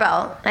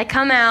doorbell. I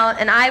come out,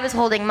 and I was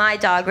holding my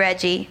dog,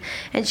 Reggie,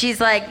 and she's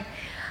like,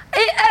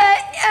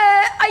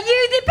 are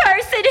you the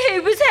person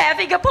who was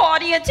having a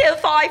party until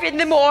 5 in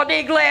the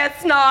morning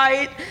last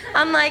night?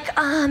 I'm like,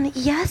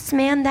 yes,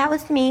 ma'am, that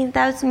was me.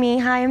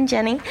 Hi, I'm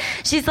Jenny.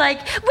 She's like,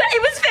 well,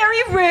 it was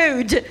very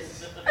rude.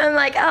 I'm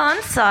like, oh,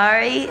 I'm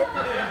sorry.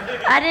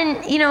 I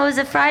didn't, it was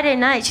a Friday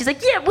night. She's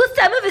like, yeah, well,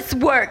 some of us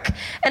work.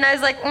 And I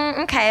was like,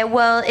 okay,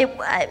 well,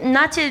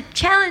 not to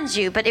challenge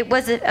you, but it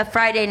was a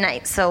Friday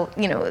night, so,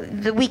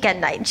 the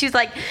weekend night. And she was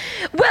like,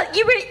 well,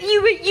 you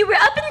were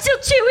up until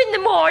 2 in the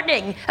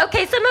morning.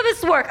 Okay, some of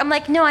us work. I'm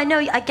like, no, I know,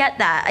 I get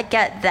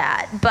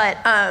that. But,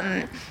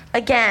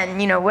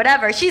 again,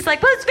 whatever. She's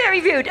like, well, it's very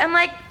rude. I'm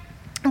like,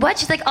 what?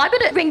 She's like, I'm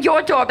gonna ring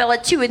your doorbell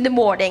at 2 in the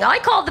morning. I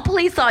called the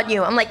police on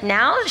you. I'm like,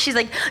 now? She's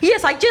like,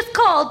 yes, I just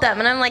called them.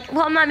 And I'm like,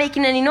 well, I'm not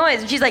making any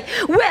noise. And she's like,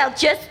 well,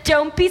 just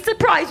don't be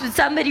surprised when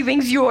somebody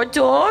rings your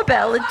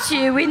doorbell at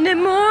 2 in the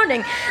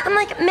morning. I'm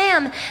like,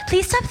 ma'am,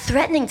 please stop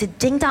threatening to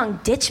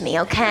ding-dong ditch me,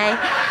 okay?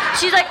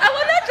 She's like, oh,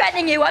 I'm not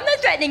threatening you.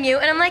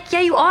 And I'm like,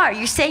 yeah, you are.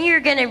 You're saying you're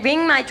gonna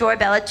ring my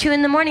doorbell at 2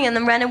 in the morning and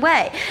then run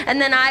away.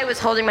 And then I was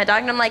holding my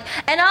dog and I'm like,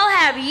 and I'll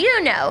have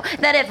you know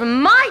that if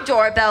my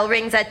doorbell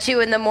rings at 2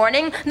 in the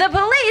morning, the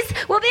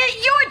police will be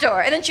at your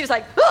door. And then she was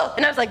like, oh,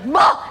 and I was like,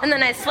 bah! And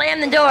then I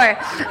slammed the door.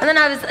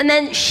 And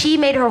then she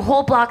made her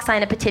whole block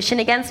sign a petition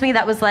against me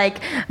that was like,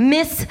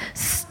 Miss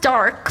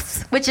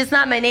Starks, which is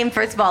not my name,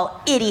 first of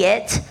all,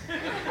 idiot,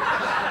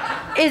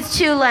 is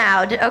too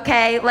loud,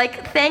 okay?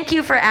 Like, thank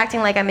you for acting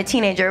like I'm a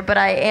teenager, but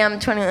I am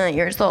 29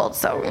 years old,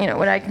 so,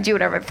 what I can do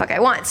whatever the fuck I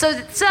want. So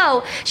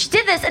she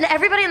did this, and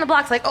everybody on the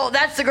block's like, oh,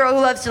 that's the girl who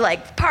loves to,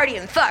 like, party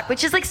and fuck,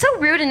 which is, like, so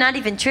rude and not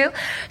even true.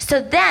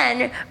 So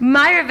then,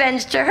 my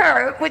revenge to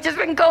her, which has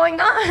been going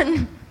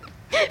on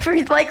for,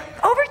 like,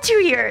 over 2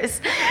 years,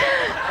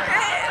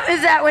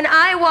 is that when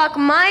I walk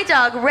my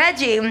dog,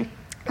 Reggie,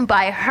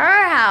 by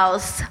her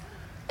house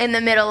in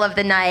the middle of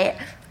the night,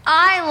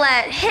 I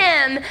let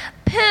him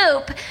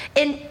poop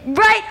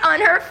right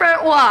on her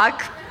front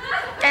walk,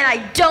 and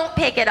I don't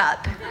pick it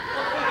up.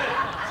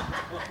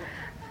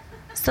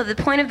 So the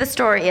point of the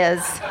story is,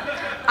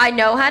 I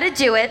know how to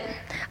do it,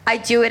 I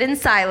do it in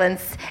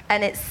silence,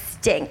 and it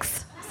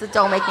stinks. So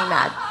don't make me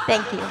mad.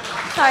 Thank you.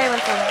 Sorry I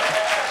went so long.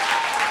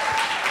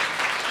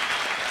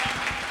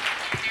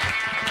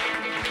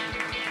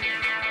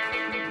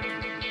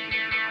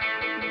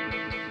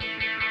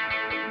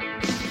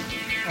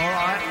 All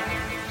right,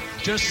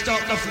 just stop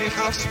the flick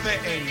of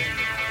spitting.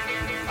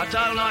 I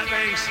don't like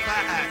being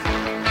spat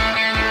at.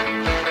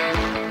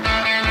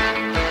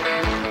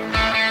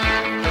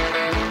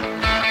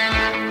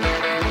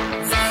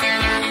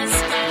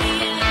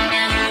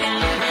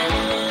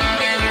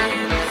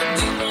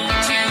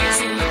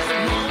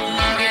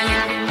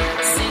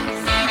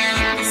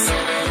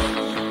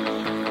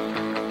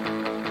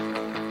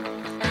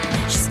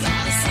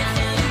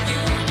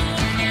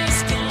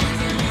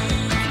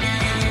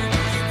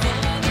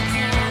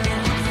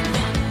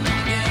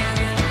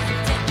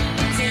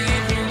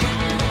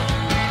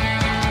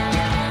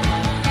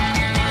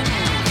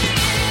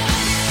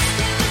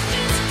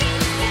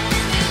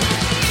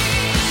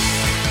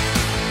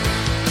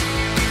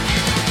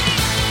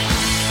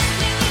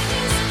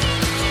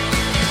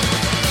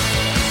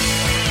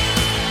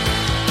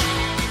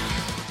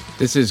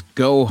 This is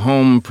Go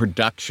Home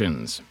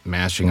Productions,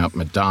 mashing up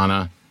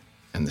Madonna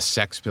and the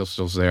Sex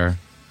Pistols there.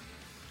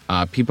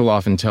 People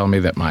often tell me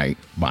that my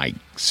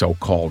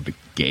so-called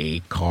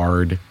gay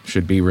card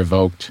should be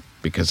revoked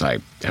because I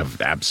have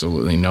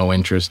absolutely no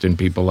interest in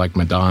people like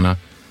Madonna.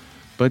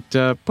 But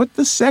put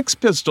the Sex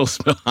Pistols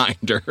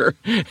behind her,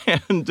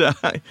 and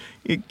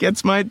it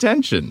gets my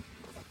attention.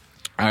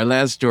 Our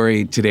last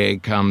story today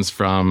comes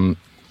from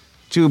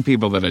two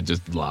people that I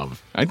just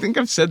love. I think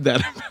I've said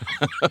that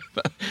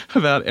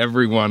about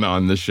everyone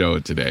on the show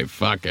today.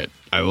 Fuck it.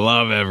 I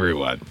love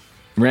everyone.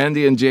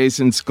 Randy and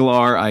Jason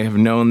Sklar, I have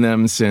known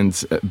them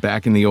since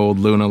back in the old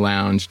Luna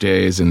Lounge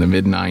days in the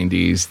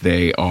mid-90s.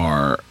 They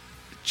are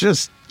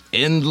just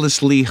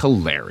endlessly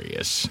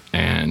hilarious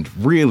and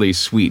really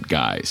sweet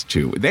guys,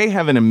 too. They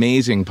have an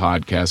amazing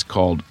podcast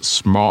called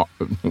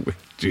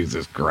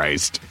Jesus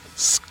Christ,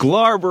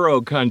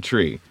 Sklarborough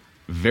Country.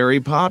 Very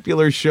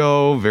popular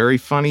show, very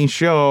funny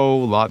show,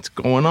 lots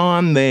going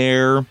on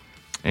there.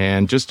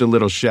 And just a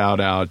little shout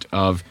out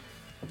of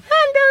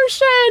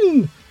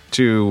Henderson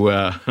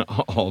to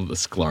all the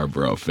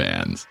Sklarborough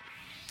fans.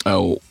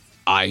 Oh,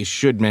 I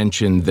should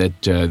mention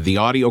that the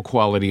audio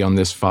quality on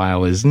this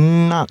file is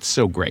not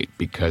so great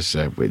because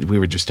we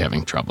were just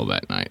having trouble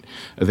that night.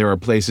 There are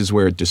places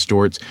where it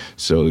distorts,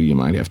 so you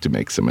might have to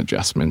make some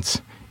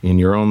adjustments in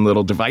your own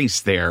little device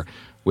there.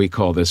 We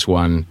call this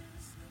one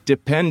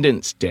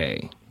Dependence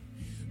Day.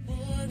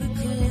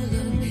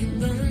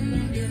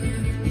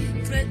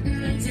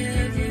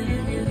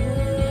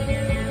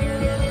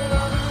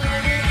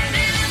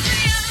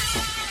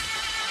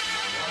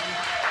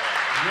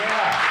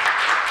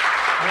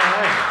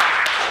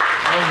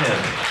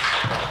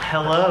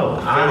 Hello.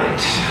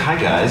 Hi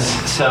guys.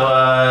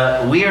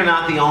 So we are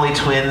not the only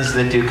twins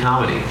that do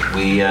comedy.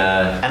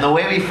 And the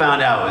way we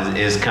found out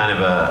is kind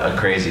of a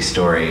crazy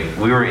story.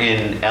 We were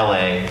in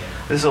LA.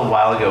 This is a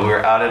while ago. We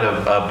were out at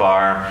a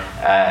bar,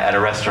 at a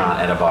restaurant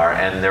at a bar,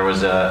 and there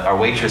was our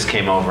waitress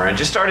came over and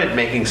just started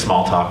making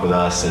small talk with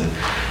us, and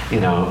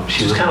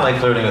she was kind of like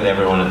flirting with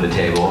everyone at the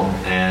table,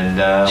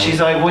 and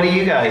she's like, "What do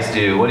you guys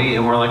do? What do you?"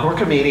 And we're like, "We're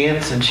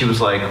comedians," and she was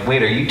like,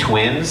 "Wait, are you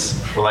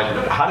twins?" We're like,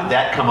 "How did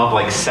that come up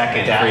like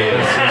second for you?"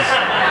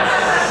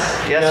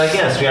 Yes. Like,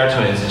 yes, we are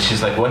twins. And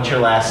she's like, "What's your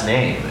last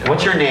name?"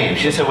 "What's your name?"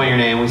 She said, "What's your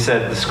name?" We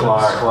said, "The Sklar."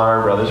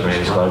 Sklar brothers,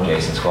 Randy Sklar,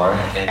 Jason Sklar.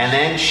 And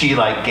then she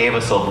like gave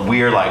us a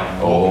weird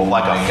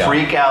a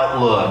freak out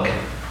look.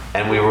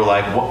 And we were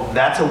like,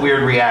 that's a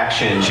weird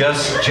reaction.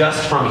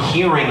 Just from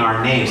hearing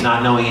our names,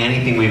 not knowing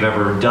anything we've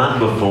ever done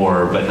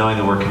before, but knowing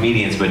that we're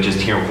comedians, but just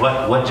hearing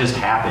what just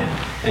happened.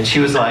 And she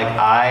was like,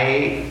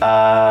 I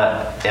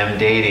am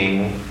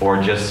dating,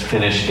 or just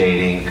finished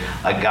dating,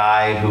 a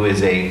guy who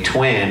is a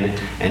twin,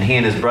 and he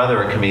and his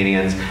brother are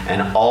comedians,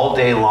 and all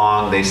day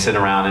long they sit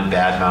around and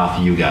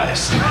badmouth you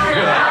guys.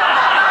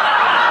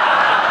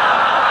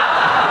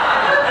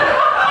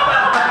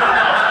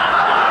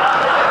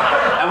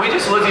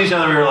 Looked at each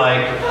other, we were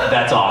like,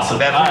 that's awesome.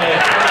 That is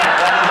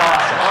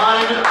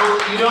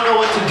awesome. You don't know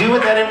what to do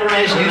with that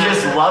information. You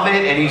just love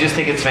it, and you just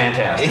think it's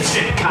fantastic. It's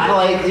kind of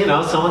like,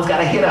 someone's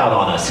got a hit out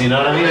on us. You know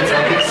what I mean? It's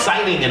like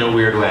exciting in a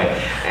weird way.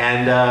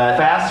 And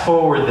fast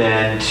forward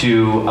then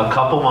to a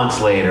couple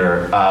months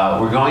later,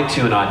 we're going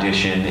to an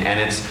audition, and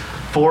it's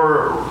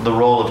for the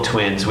role of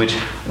twins, which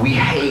we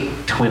hate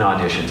twin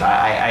auditions.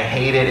 I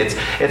hate it.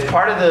 It's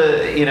part of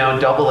the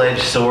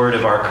double-edged sword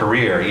of our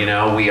career.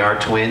 We are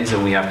twins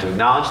and we have to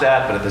acknowledge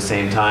that, but at the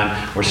same time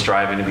we're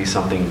striving to be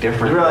something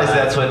different. We realize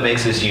that's what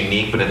makes us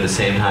unique, but at the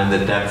same time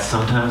that's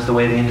sometimes the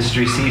way the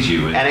industry sees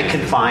you. And it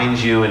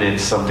confines you, and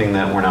it's something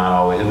that we're not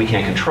always, we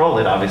can't control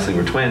it. Obviously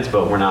we're twins,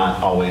 but we're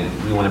not always,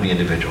 we want to be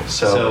individuals.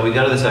 So we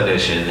go to this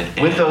audition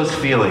with those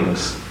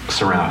feelings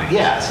surrounding.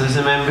 Yeah, so there's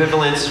an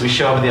ambivalence. We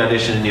show up at the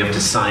audition and you have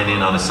to sign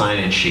in on a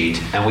sign-in sheet.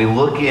 And we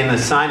look in the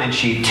sign-in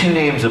sheet, 2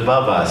 names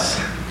above us.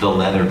 The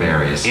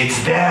Leatherberries.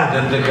 It's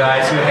them. The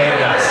guys who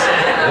hated us.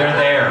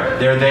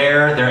 They're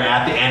there. They're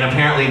at the, and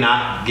apparently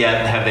not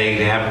yet,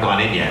 they haven't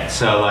gone in yet.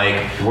 So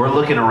we're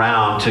looking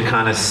around to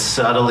kind of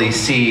subtly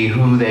see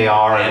who they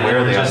are and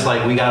where they are. Just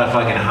like, we gotta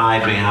fucking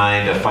hide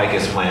behind a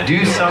ficus plant.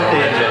 Do something.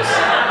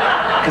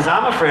 Because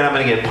I'm afraid I'm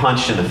going to get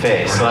punched in the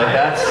face. So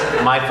that's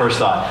my first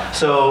thought.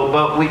 So,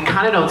 but we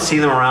kind of don't see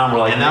them around.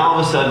 We're like, and then all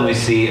of a sudden we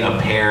see a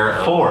pair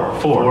of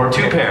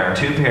two pair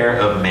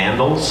of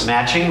mandals,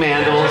 matching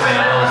mandals,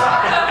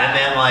 and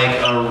then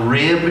a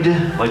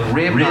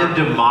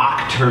ribbed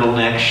mock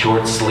turtleneck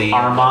short sleeve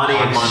Armani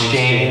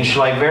exchange,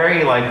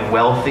 very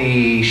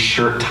wealthy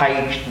shirt,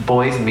 tight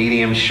boys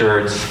medium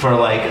shirts for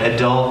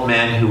adult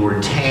men who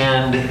were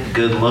tanned,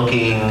 good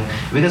looking.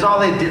 Because all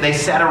they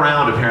sat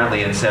around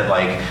apparently and said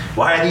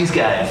why are these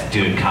guys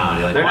doing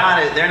comedy? They're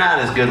not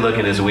as good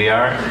looking as we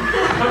are.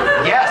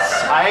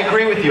 Yes, I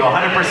agree with you 100%.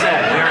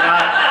 We're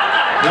not.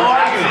 No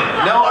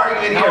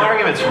argument here. No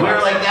arguments.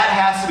 We're that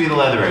has to be the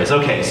Leatherberries.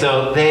 Okay,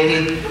 so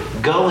they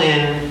go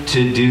in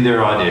to do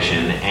their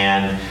audition,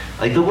 and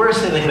the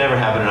worst thing that could ever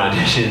happen in an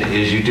audition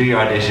is you do your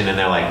audition and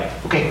they're like,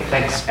 okay,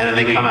 thanks, and then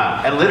they come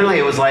out. And literally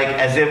it was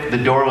as if the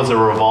door was a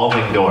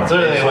revolving door. So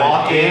they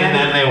walked in and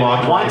then they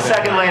walked 1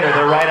 second later,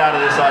 they're right out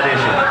of this audition.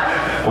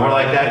 And we're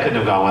that couldn't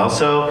have gone well.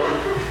 So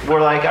we're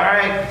all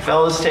right,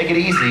 fellas, take it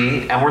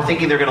easy. And we're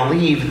thinking they're gonna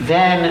leave.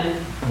 Then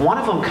one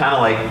of them kind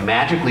of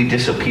magically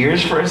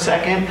disappears for a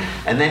second,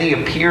 and then he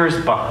appears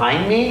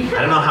behind me.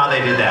 I don't know how they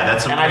did that.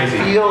 That's crazy. And I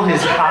feel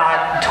his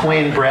hot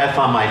twin breath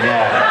on my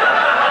neck.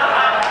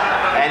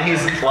 And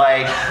he's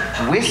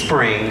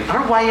whispering. I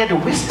don't know why he had to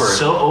whisper.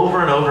 So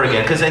over and over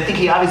again, because I think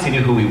he obviously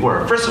knew who we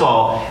were. First of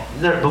all,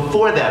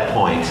 before that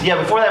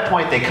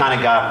point, they kind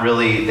of got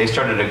really, they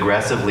started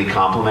aggressively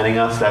complimenting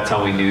us. That's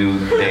how we knew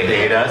they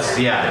hate us.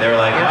 Yeah, they were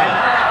like,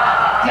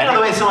 the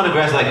way someone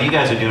aggressive, you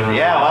guys are doing really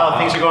well.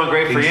 Things are going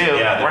great for you.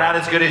 Yeah, we're not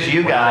as good as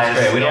you guys.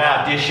 We don't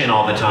audition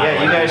all the time.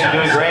 Yeah, you guys are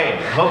doing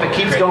great. Hope it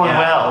keeps going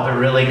well. Hope it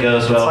really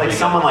goes well. It's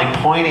someone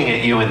pointing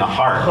at you in the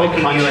heart, poking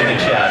you in the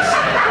chest.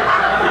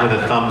 With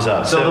a thumbs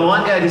up. So the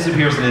one guy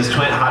disappears in his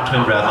hot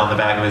twin breath on the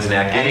back of his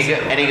neck,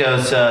 and he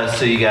goes,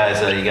 so you guys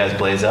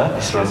blaze up,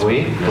 you smoke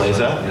weed, blaze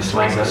up, you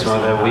smoke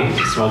that weed,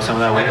 you smoke some of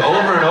that weed,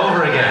 over and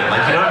over again.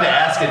 You don't have to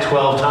ask it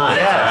 12 times.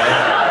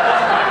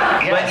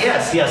 Yeah. But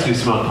yes, we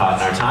smoked pot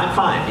in our time.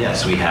 Fine,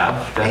 yes, we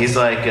have. He's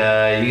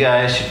you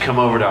guys should come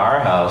over to our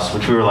house,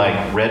 which we were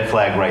red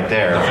flag right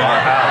there. Our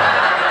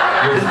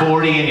house. You're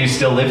 40 and you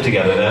still live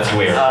together. That's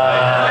weird.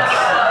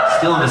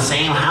 Still in the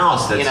same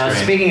house. That's strange.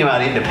 Speaking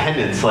about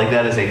independence,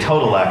 that is a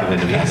total lack of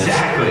independence.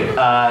 Exactly.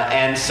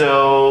 And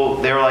so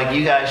they were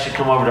you guys should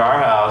come over to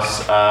our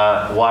house,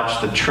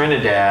 watch the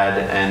Trinidad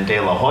and De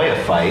La Hoya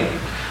fight,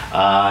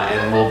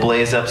 and we'll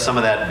blaze up some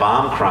of that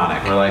bomb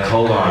chronic. We're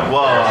hold on.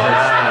 Whoa.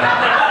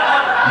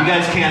 You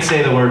guys can't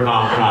say the word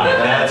bomb chronic.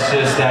 That's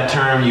just that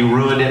term. You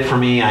ruined it for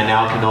me. I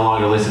now can no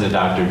longer listen to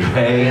Dr.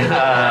 Dre.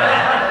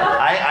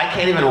 I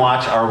can't even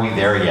watch Are We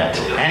There Yet?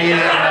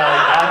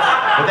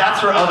 But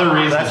that's for other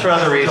reasons.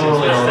 Totally still,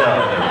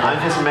 I'm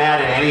just mad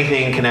at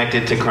anything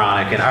connected to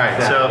chronic. And all right,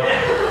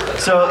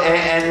 So,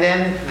 and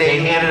then They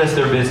handed us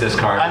their business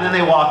card. and then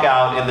they walk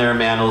out in their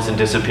mantles and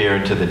disappear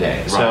into the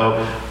day.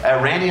 So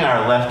Randy and I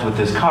are left with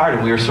this card,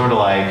 and we were sort of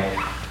like,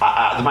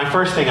 my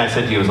first thing I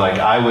said to you was like,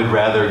 I would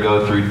rather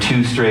go through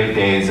 2 straight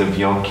days of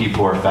Yom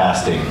Kippur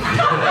fasting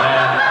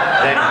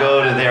than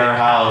go to their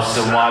house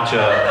and watch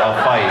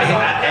a fight.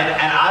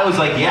 And I was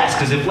like, yes,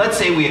 because if let's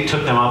say we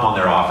took them up on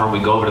their offer and we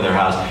go over to their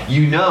house,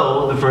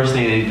 the first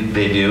thing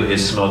they do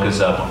is smoke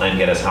us up and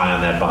get us high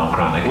on that bomb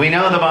chronic. We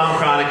know the bomb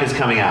chronic is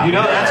coming out. You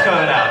know that's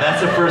coming out.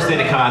 That's the first thing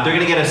to come out. They're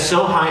going to get us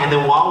so high, and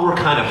then while we're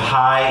kind of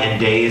high and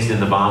dazed in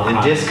the bomb and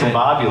chronic,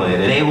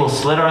 discombobulated, they will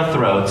slit our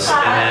throats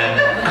and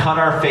then cut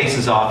our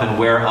faces off and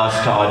wear us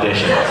to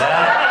auditions.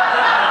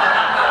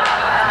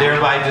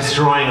 Thereby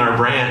destroying our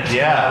brand.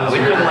 Yeah, we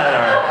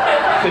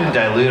couldn't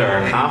dilute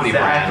our comedy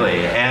brand.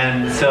 Exactly.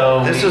 And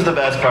so this was the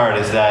best part,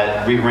 is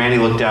that Randy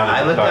looked down at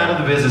I the looked card. down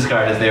at the business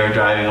card as they were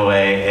driving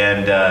away,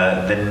 and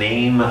the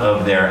name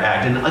of their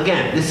act. And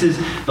again, this is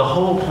the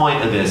whole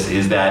point of this,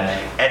 is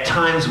that at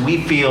times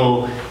we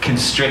feel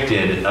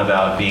constricted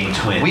about being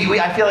twins.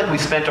 I feel like we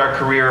spent our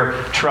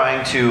career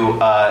trying to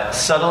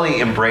subtly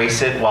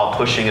embrace it while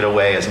pushing it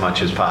away as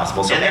much as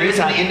possible. So and there is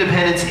an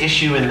independence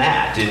issue in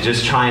that, in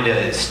just trying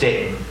to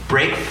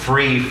break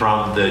free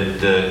from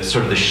the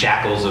sort of the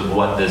shackles of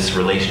what this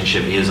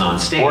relationship is on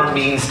stage. Or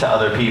means to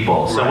other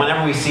people. So Right.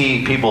 whenever we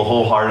see people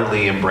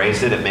wholeheartedly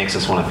embrace it, it makes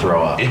us want to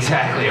throw up.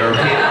 Exactly, or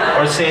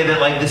say that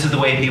like this is the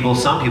way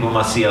some people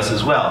must see us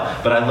as well.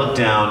 But I looked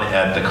down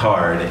at the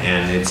card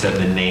and it said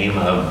the name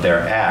of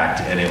their act,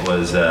 and it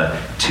was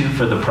 2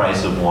 for the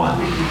price of 1,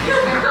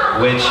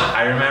 which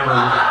I remember.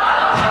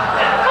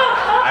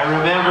 I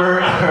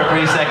remember for a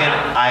brief second,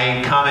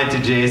 I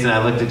commented Jay's and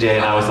I looked at Jay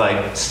and I was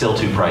like, still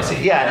too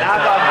pricey. Yeah,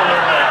 knock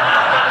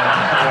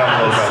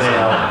off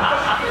sale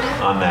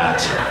on that.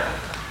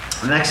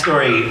 The next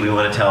story we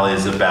want to tell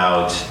is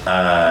about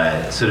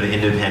sort of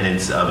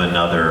independence of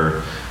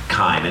another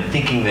kind, and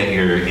thinking that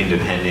you're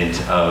independent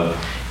of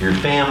your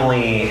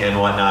family and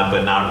whatnot,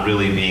 but not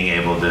really being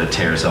able to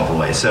tear yourself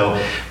away. So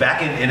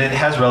and it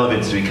has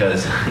relevance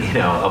because,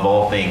 of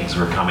all things,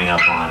 we're coming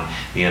up on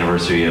the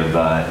anniversary of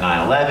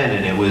 9/11,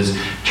 and it was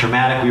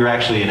traumatic. We were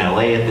actually in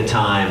LA at the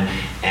time,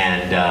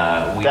 and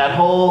that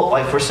whole,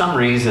 for some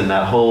reason,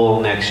 that whole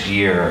next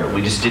year,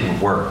 we just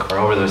didn't work. Or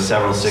over those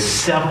several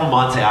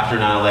months after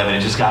 9/11,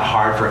 it just got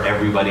hard for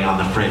everybody on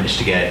the fringe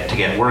to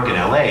get work in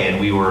LA, and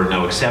we were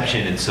no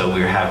exception. And so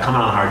we were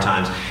coming on hard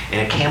times, and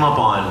it came up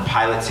on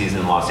pilot season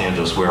in Los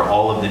Angeles, where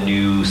all of the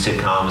new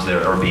sitcoms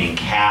that are being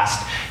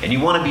cast, and you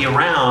want to be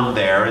around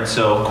there. And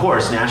so, of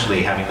course,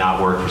 naturally, having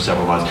not worked for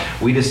several months,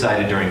 we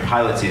decided during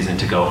pilot season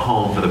to go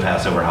home for the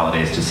Passover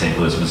holidays to St.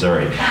 Louis,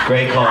 Missouri.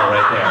 Great call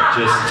right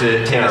there, just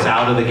to take us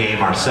out of the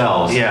game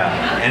ourselves.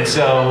 Yeah. And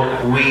so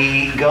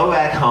we go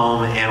back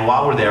home, and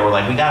while we're there, we're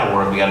like, we gotta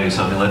work, we gotta do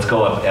something. Let's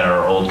go up at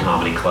our old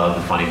comedy club,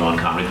 the Funny Bone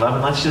Comedy Club,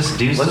 and let's just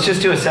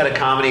do a set of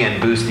comedy and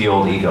boost the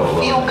old ego a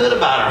little feel bit. good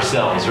about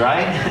ourselves,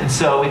 right? And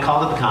so we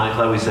called up the comedy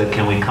club. We said,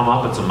 can we come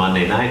up? It's a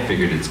Monday night.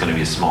 Figured it's going to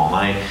be a small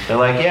night. They're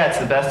like, yeah, it's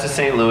the Best of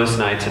St. Louis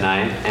night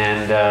tonight,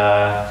 and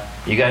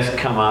you guys can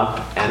come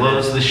up and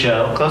Close the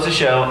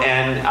show,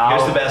 and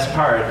here's the best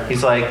part.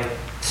 He's like,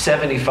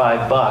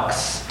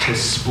 $75 to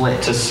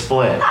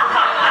split.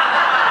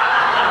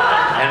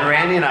 And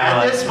Randy and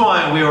I At this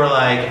point, we were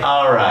like,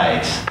 all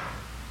right,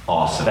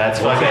 awesome. That's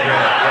fucking right.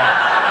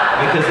 Yeah.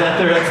 Because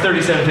that's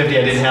 $37.50 I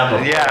didn't have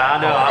before. Yeah, I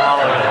know. I'm all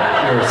over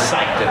that. We were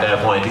psyched at that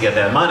point to get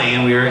that money,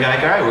 and we were like,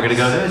 all right, we're gonna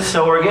go do this.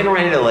 So we're getting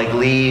ready to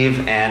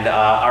leave, and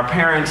our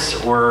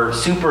parents were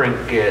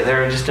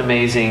they're just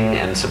amazing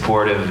and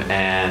supportive,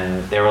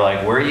 and they were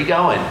like, where are you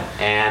going?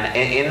 And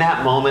in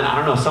that moment, I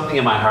don't know, something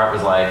in my heart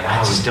was like, I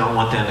just don't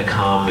want them to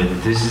come,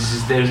 and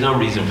there's no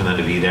reason for them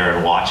to be there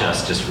and watch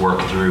us just work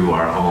through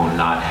our own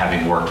not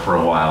having worked for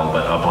a while,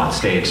 but up on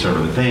stage sort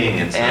of a thing.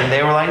 And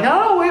they were like,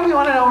 no, wait, we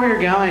want to know where you're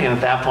going. And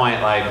at that point,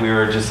 we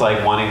were just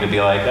wanting to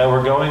be like, oh,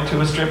 we're going to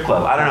a strip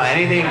club. I don't know,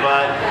 anything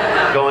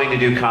but going to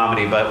do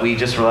comedy. But we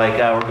just were like,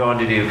 oh, we're going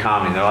to do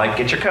comedy. They're like,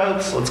 get your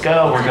coats, let's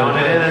go. We're going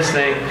to do this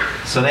thing.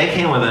 So they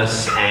came with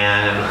us,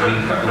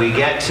 and we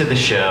get to the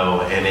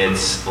show, and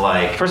it's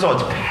like, first of all,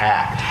 it's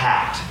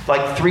packed.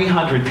 Like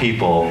 300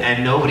 people.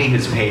 And nobody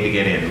has paid to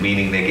get in,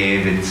 meaning they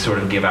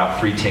give out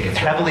free tickets.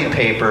 Heavily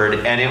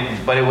papered,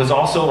 but it was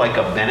also like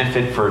a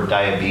benefit for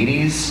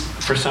diabetes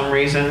for some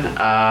reason,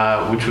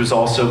 which was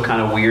also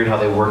kind of weird how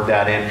they worked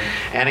that in.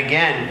 And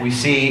again, we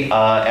see,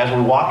 as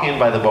we walk in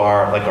by the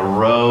bar, like a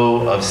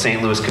row of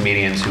St. Louis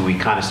comedians who we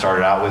kind of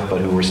started out with, but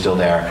who were still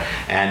there.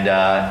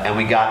 And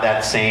we got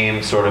that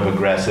same sort of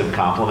aggressive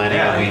complimenting.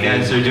 Yeah, you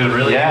guys are doing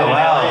really good.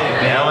 Well,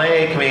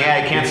 LA,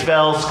 I can't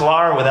spell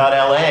Sklar without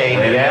LA.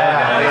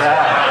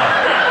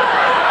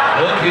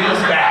 Look who's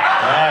back.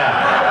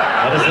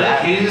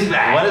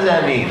 What does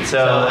that mean?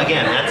 So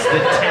again,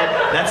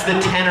 that's the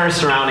tenor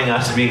surrounding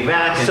us being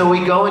back. So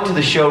we go into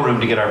the showroom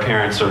to get our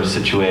parents sort of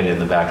situated in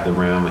the back of the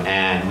room,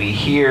 and we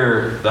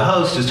hear the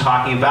host is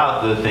talking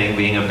about the thing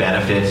being a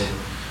benefit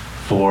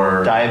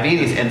for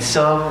diabetes, and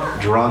some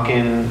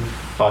drunken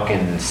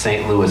fucking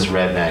St. Louis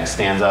redneck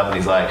stands up and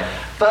he's like,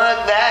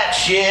 "Fuck that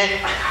shit,"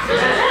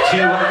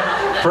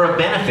 for a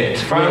benefit.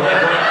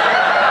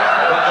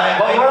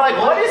 We're like,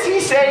 what is he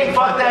saying?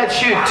 Fuck that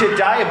shit to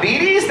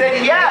diabetes?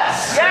 Then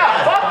yes,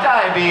 yeah, fuck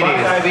diabetes.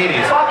 Fuck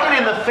diabetes. Fucking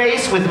in the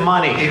face with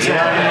money.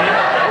 Exactly.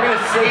 We're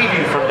gonna save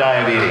you from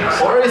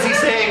diabetes. Or is he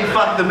saying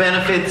fuck the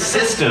benefit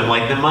system?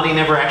 Like the money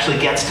never actually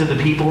gets to the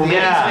people? Maybe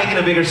Yeah. he's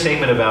making a bigger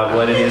statement about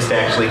what it is to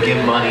actually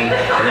give money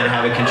and then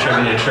have it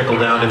contribute and trickle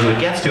down to who it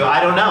gets to. I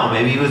don't know.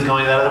 Maybe he was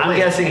going that other I'm place.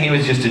 guessing he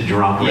was just a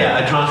drunk. Yeah,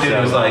 man. a drunk dude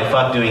who was like,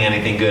 fuck doing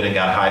anything good and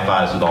got high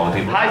fives with all the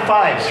people. High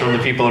fives from the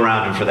people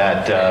around him for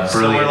that So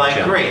brilliant we're like,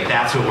 joke. great,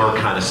 that's what we're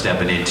kind of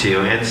stepping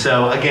into. And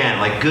so again,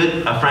 like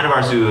a friend of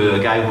ours a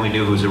guy who we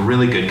knew who was a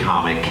really good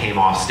comic came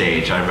off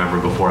stage, I remember,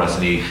 before us,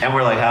 And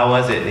we're like, how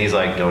was it? And he's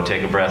like, don't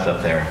take a breath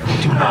up there.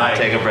 Do not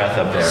take a breath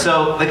up there.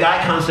 So the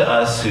guy comes to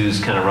us who's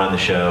kind of run the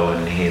show,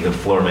 and the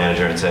floor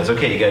manager, and says,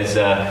 okay, you guys,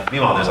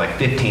 meanwhile, there's like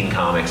 15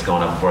 comics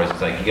going up before us.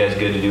 He's like, you guys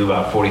good to do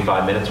about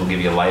 45 minutes? We'll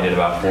give you a light at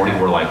about 40.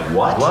 We're like,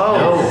 what?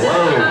 Whoa.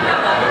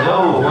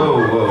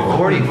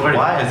 40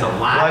 45 is a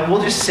lot. Like,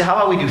 we'll just see, how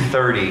about we do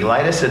 30?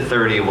 Light us at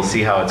 30, we'll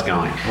see how it's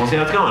going. We'll see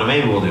how it's going.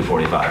 Maybe we'll do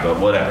 45, but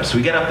whatever. So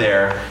we get up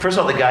there. First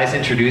of all, the guy's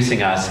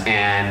introducing us,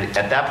 and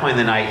at that point in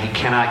the night, he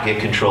cannot get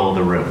control of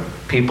the room.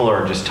 People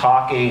are just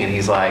talking, and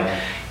he's like,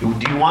 do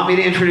you want me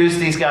to introduce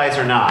these guys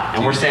or not?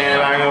 And we're standing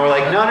there, and we're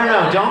like, no,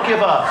 don't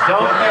give up. Don't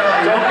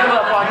give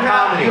up on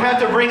comedy. You have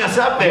to bring us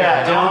up there.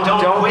 Yeah,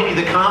 don't quit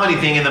the comedy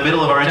thing in the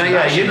middle of our No,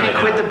 introduction. yeah, you can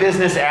quit the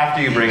business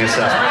after you bring us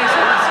up.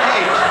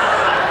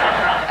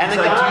 And then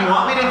like, do you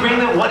want me to bring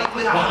them? What?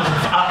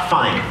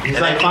 Fine. He's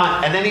like,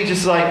 fine. And then he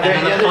just like,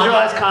 then the there's your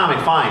last comic.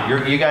 Fine.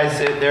 You guys,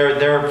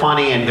 they're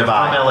funny and They're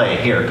goodbye. from LA.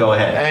 Here, go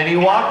ahead. And he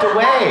walked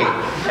away.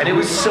 And it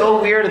was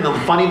so weird. And the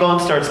funny bone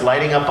starts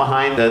lighting up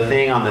behind the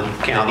thing on the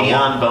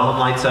Neon bone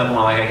lights up, and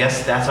we're like, I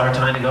guess that's our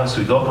time to go. So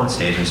we go up on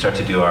stage and start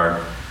to do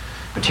our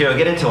material.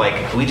 Get into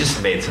we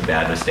just made some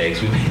bad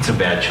mistakes. We made some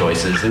bad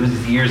choices. It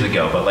was years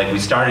ago, but we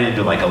started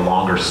into a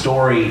longer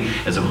story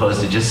as opposed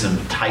to just some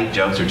tight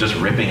jokes or just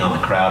ripping on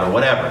the crowd or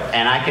whatever.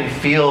 And I can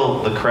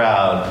feel the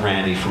crowd,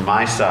 Randy, from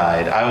my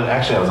side. I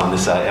was on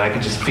this side, and I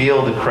could just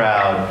feel the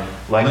crowd.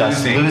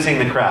 Losing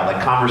the crowd,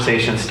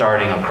 conversation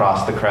starting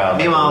across the crowd.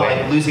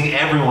 Meanwhile, losing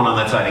everyone on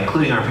that side,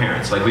 including our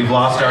parents. We've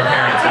lost our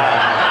parents.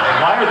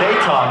 Why are they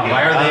talking?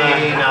 Why are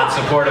they not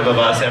supportive of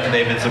us after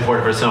they've been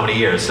supportive for so many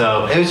years?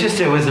 So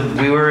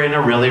we were in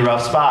a really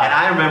rough spot. And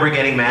I remember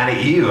getting mad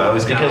at you. I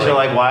was because you're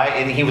like, why?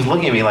 And he was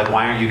looking at me like,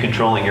 why aren't you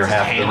controlling your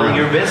half of the room?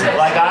 Your business.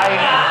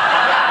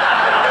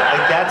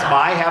 That's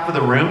my half of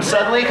the room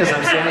suddenly because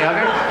I'm standing up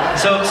here.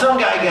 So some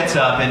guy gets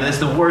up, and it's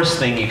the worst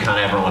thing you kind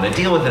of ever want to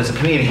deal with as a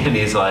comedian.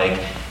 He's like,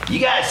 you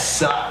guys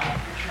suck.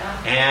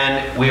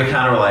 And we were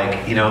kind of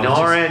like,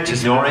 ignore it,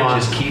 just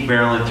keep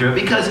barreling through it.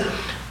 Because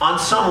on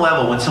some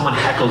level, when someone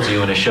heckles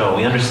you in a show,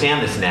 we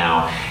understand this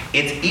now,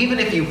 it's even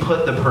if you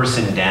put the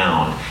person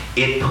down,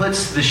 it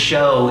puts the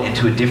show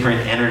into a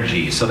different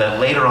energy so that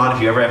later on,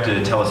 if you ever have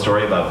to tell a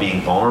story about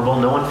being vulnerable,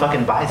 no one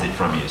fucking buys it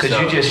from you. Because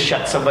you just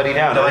shut somebody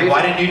down. They're like,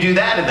 why didn't you do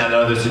that in that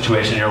other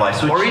situation in your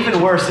life? Or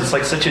even worse, it's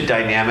such a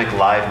dynamic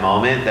live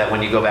moment that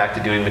when you go back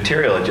to doing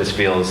material, it just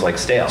feels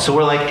stale. So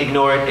we're like,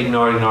 ignore it.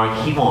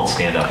 He won't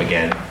stand up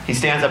again. He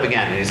stands up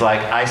again, and he's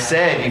like, I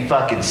said you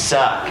fucking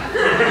suck.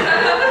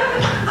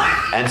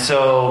 And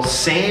so,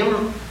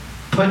 same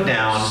put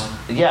down.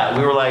 Yeah,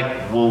 we were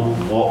like, well,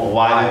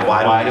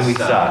 why do we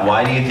suck?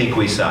 Why do you think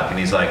we suck? And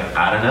he's like,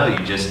 I don't know, you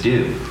just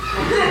do.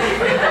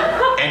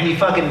 And he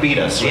fucking beat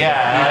us. He beat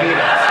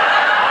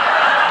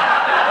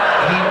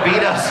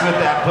us with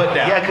that put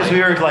down. Yeah, because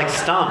we were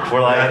stumped.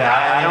 We're like,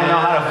 I don't know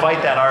how to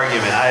fight that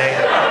argument.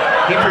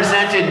 He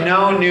presented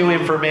no new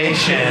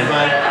information,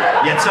 but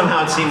yet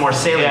somehow it seemed more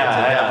salient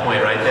at that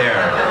point right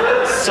there.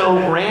 So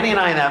Randy and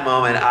I in that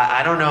moment,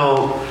 I don't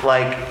know,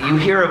 you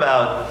hear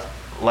about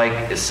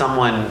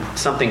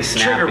something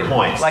snapping. Trigger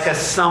points.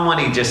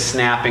 Somebody just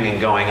snapping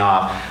and going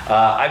off.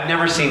 I've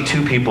never seen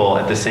two people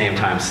at the same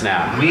time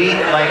snap. We,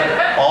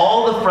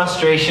 all the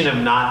frustration of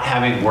not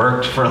having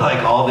worked for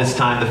all this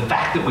time, the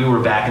fact that we were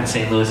back in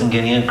St. Louis and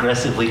getting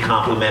aggressively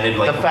complimented.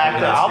 The fact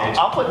that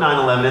I'll put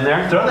 9/11 in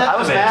there. Throw that. I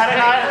was mad at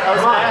it.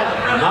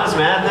 I'm not as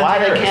mad. Why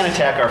they can't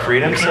attack our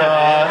freedom? So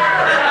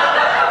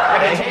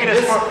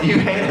you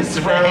hate us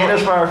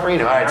for our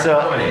freedom. All right, so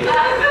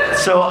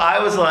I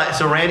was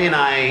so Randy and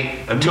I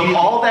took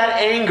all that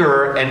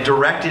anger and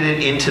directed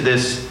it into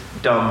this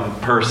dumb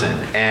person,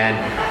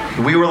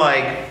 and we were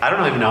I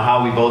don't even know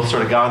how we both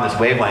sort of got on this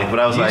wavelength, but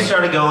I was you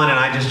started going and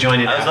I just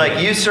joined in. I was like,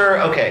 you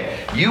sir, okay,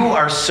 you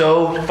are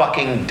so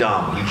fucking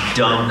dumb. You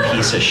dumb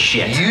piece of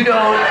shit.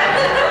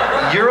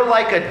 You're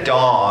like a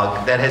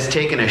dog that has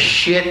taken a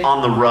shit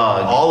on the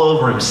rug. All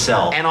over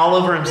himself. And all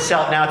over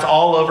himself. Now it's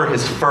all over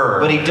his fur.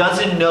 But he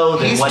doesn't know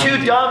that he's too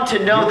dumb to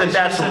know that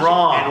that's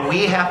wrong. And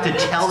we have to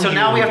tell you. So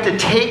now we have to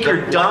take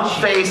your dumb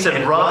face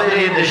and rub it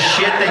in the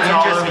shit that you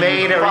just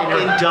made.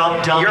 Fucking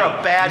dumb dummy. You're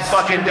a bad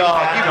fucking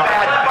dog. You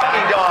bad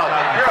fucking dog.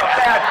 You're a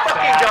bad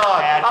fucking dog.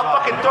 I'll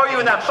fucking throw you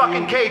in that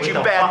fucking cage, you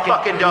bad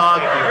fucking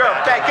dog. You're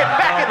a bad. Get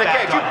back in the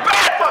cage, you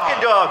bad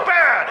fucking dog.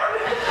 Bad.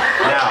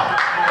 Now,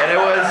 and it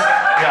was,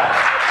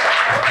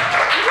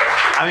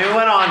 I mean, it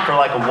went on for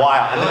like a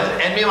while.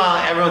 And meanwhile,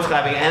 everyone's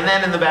clapping. And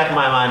then in the back of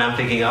my mind, I'm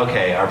thinking,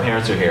 okay, our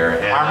parents are here.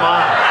 And, Our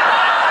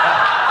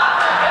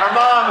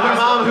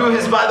mom, who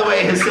has, by the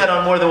way, has said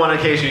on more than one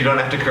occasion, you don't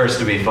have to curse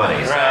to be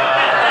funny. So,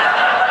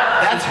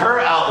 that's her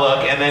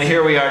outlook, and then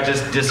here we are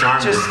just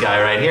disarming this guy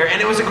right here.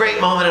 And it was a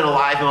great moment and a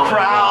live moment.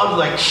 crowd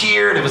like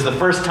cheered. It was the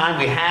first time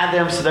we had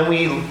them, so then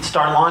we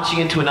start launching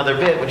into another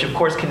bit, which of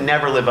course can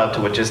never live up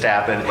to what just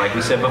happened. Like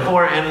we said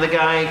before, and the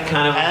guy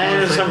kind of...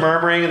 And there's some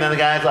murmuring, and then the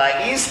guy's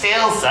like, "You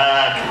still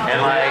suck,"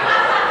 and like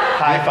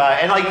high five,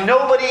 and like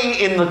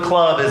nobody in the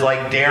club is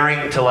like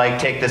daring to like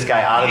take this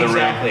guy out of the room.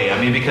 Exactly. I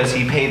mean, because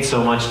he paid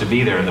so much to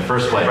be there in the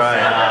first place.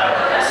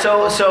 Right.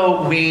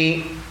 So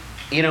we,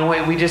 you know,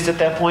 we just at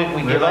that point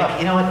we give We're up. like,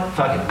 you know what?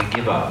 Fuck it. We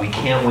give up. We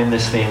can't win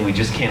this thing. We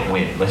just can't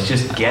win. Let's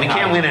just get We out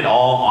can't of win here. it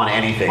all on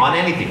anything. On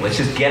anything. Let's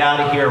just get out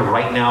of here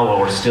right now while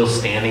we're still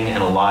standing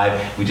and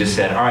alive. We just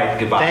said, all right,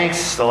 goodbye.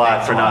 Thanks a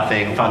lot for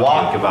nothing. Fuck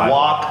Walk you, goodbye.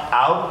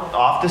 out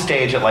off the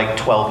stage at like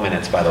 12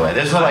 minutes, by the way.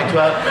 This is like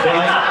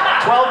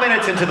 12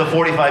 minutes into the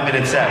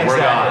 45-minute set. We're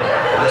gone.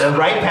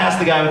 Right past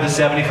the guy with the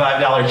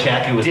 $75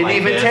 check who was Didn't like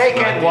even this, take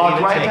right? it. Walked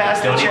Didn't even right take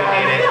past it. the Don't even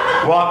need it.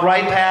 check. Walked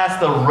right past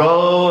the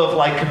row of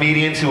like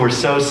comedians who were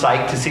so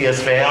psyched to see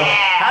us fail.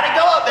 How'd it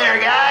go up there,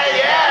 guys?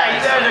 Yeah,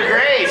 you guys are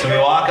great. So we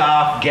walk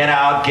off, get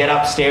out, get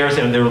upstairs,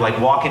 and they were like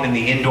walking in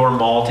the indoor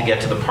mall to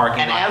get to the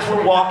parking And lot. as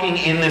we're walking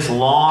in this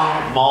long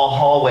mall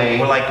hallway,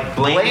 We're like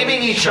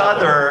blaming each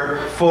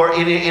other for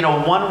in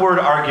a one-word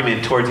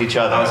argument towards each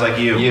other. I was like,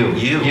 you.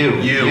 It's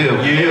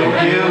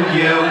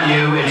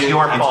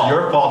your fault. It's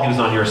your fault he was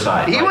on your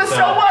side. He Like, was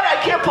so what? I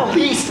can't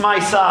police my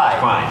side.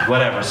 Fine,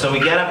 whatever. So we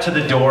get up to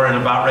the door and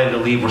about ready to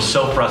leave. We're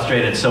so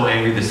frustrated and so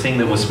angry. This thing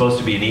that was supposed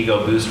to be an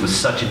ego boost was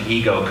such an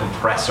ego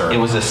compressor. It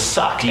was a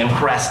suck.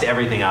 Depressed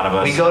everything out of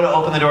us. We go to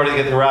open the door to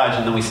get the garage,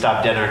 and then we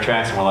stop dead in our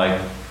tracks, and we're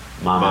like,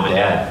 Mom and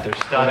Dad, they're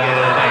stuck in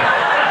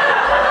it.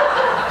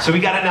 So we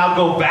got to now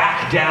go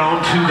back down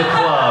to the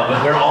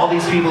club where all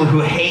these people who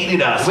hated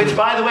us. Which,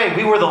 by the way,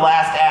 we were the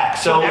last act.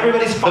 So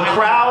everybody's the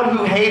crowd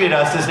who hated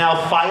us is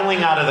now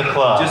filing out of the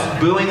club. just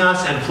booing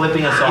us and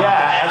flipping us off.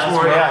 yeah, as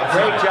we're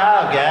great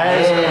job,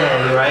 guys.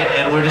 Yeah, you're right.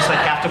 And we're just like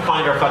have to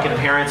find our fucking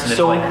parents. And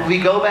So it's like we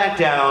go back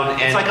down,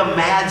 and it's like a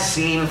mad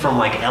scene from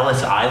like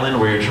Ellis Island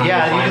where you're trying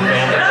Yeah, to find you-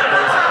 family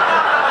members.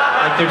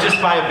 Like they're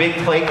just by a big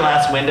plate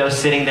glass window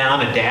sitting down,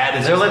 and Dad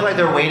is. they just look like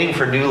they're waiting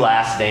for new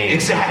last names.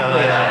 Exactly. So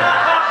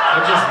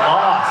they're just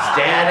lost.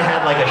 Dad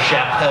had like a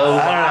chapeau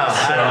box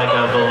or like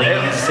a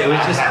valise. It was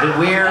just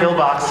weird.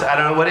 Pillbox. I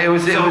don't know what it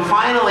was. So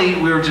finally,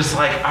 we were just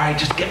like, all right,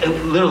 just get.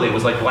 Literally, it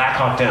was like Black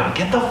Hawk Down.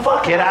 Get the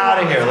fuck Get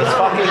out of here. Let's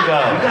fucking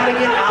go. We gotta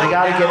get out. We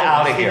gotta get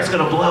out of here. It's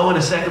gonna blow in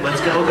a second.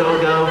 Let's go, go,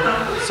 go.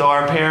 So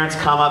our parents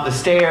come up the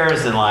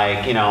stairs, and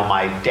like, you know,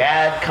 my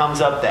dad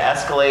comes up the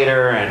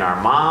escalator, and our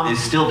mom Is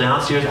still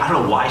downstairs. I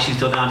don't know why she's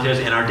still downstairs.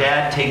 And our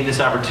dad taking this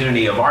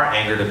opportunity of our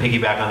anger to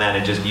piggyback on that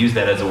and just use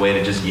that as a way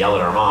to just yell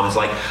at our mom. It's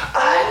like,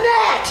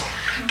 Annette,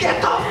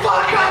 get the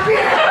fuck up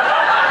here.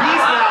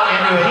 He's now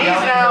into it.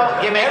 He's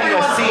now making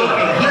a scene.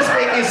 He's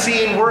making a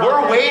scene.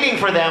 We're waiting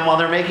for them while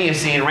they're making a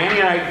scene. Randy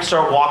and I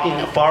start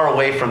walking far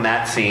away from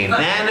that scene.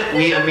 Then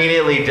we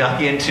immediately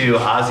duck into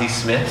Ozzie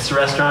Smith's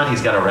restaurant.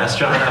 He's got a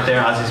restaurant out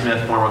there. Ozzie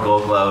Smith, former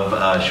Gold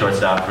Glove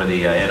shortstop for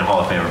the and Hall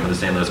of Famer for the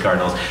St. Louis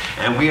Cardinals.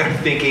 And we are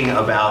thinking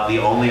about the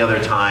only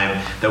other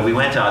time that we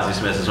went to Ozzie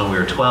Smith's is when we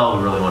were 12.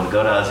 We really wanted to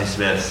go to Ozzie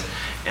Smith's.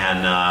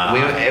 And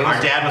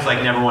our dad was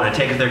like, never wanted to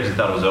take us there because he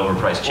thought it was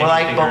overpriced chicken We're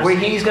like, but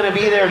fingers. he's going to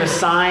be there to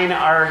sign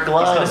our He's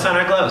gloves. going to sign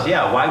our gloves.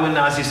 Yeah, why wouldn't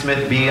Ozzie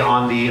Smith be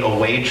on the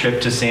away trip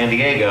to San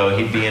Diego?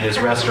 He'd be in his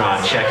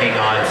restaurant checking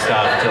on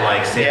stuff to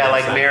like sit Yeah, and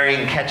like sign.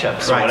 marrying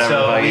ketchups or Right, whatever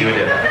so you would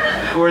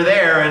do. we're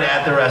there and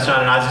at the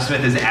restaurant, and Ozzie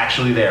Smith is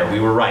actually there. We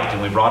were right,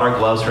 and we brought our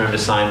gloves for him to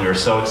sign. We were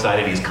so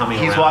excited. He's coming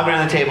He's around. walking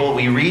around the table.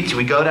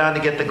 We go down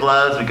to get the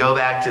gloves. We go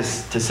back to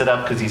sit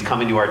up because he's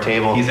coming to our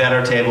table. He's at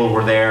our table.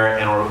 We're there,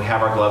 and we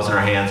have our gloves in our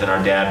hands. And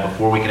our dad,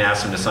 before we can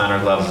ask him to sign our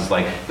gloves, is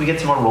like, "Can we get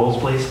some more rolls,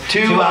 please?"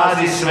 to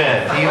Ozzie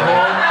Smith. He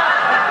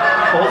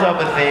holds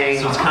up a thing.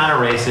 So it's kind of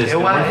racist.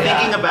 And we're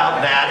thinking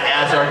about that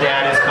as our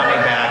dad is coming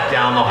back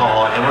down the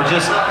hall, and we're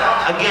just,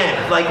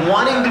 again, like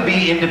wanting to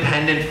be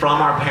independent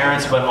from our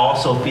parents, but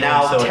also feeling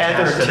Now so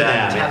tethered attached to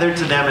them. tethered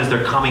to them as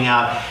they're coming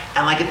out.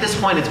 And like at this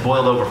point, it's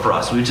boiled over for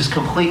us. We've just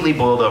completely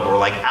boiled over. We're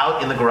like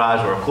out in the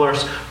garage. We're of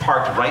course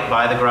parked right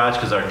by the garage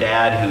because our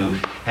dad, who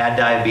had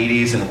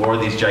diabetes and wore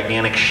these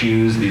gigantic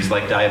shoes, these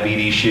like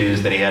diabetes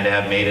shoes that he had to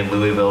have made in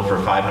Louisville for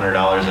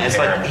 $500 a It's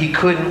pair. like he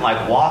couldn't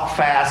like walk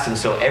fast, and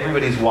so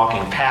everybody's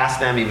walking past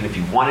them, even if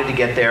you wanted to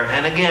get there.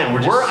 And again,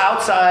 we're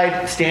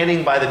outside,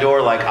 standing by the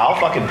door, like I'll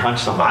fucking punch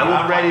somebody.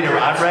 I'm ready to go.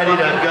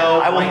 go.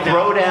 I will right now.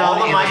 throw down. All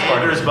of in my this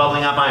party. anger is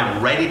bubbling up. I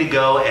am ready to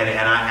go, and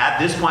I, at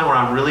this point where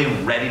I'm really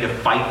ready to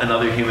fight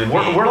another human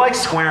being. We're like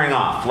squaring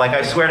off. Like,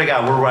 I swear to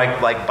God, we're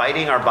like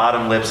biting our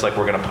bottom lips like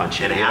we're going to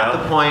punch it. And at the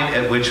point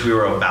at which we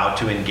were about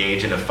to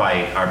engage in a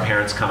fight, our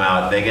parents come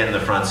out, they get in the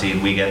front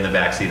seat, we get in the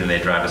back seat, and they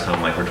drive us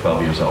home like we're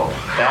 12 years old.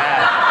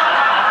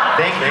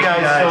 Thank you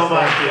guys so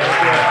much.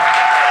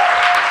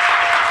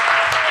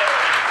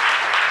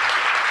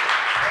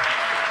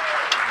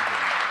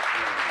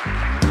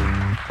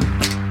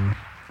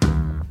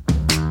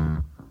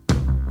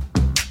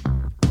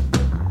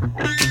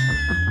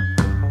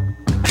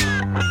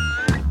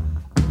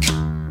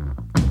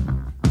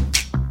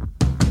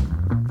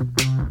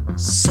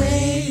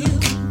 Save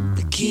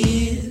the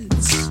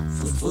kids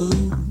for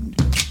food.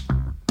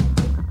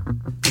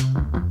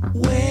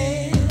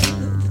 Where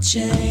the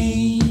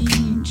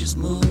changes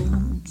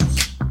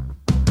moves.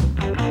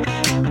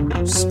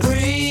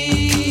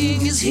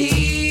 Spring is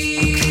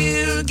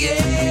here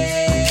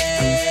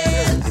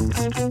again.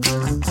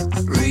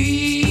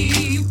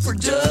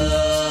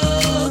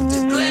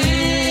 Reproductive glands.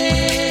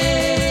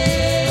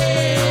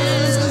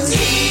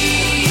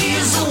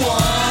 He's the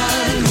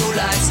one who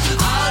likes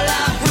all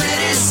our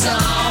pretty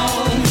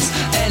songs,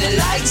 and he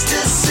likes to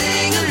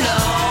sing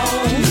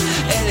along,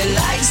 and he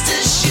likes to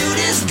shoot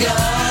his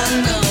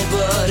gun. No,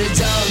 but he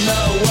don't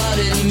know what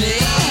it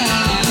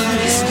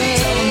means. He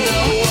don't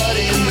know what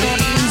it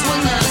means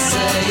when I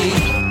say,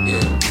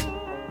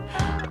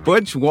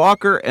 Butch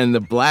Walker and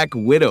the Black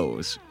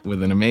Widows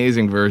with an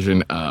amazing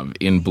version of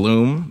In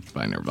Bloom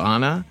by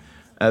Nirvana.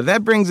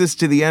 That brings us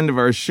to the end of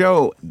our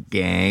show,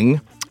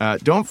 gang.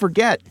 Don't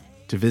forget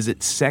to visit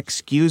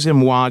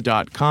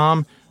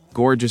sexcusemoi.com.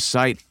 Gorgeous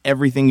site,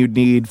 everything you'd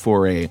need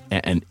for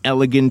an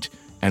elegant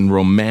and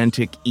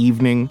romantic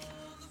evening.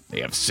 They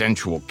have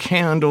sensual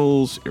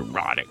candles,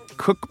 erotic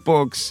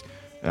cookbooks,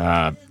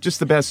 just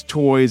the best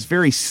toys,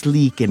 very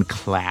sleek and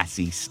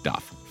classy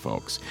stuff,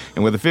 folks.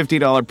 And with a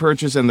 $50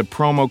 purchase and the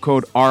promo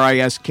code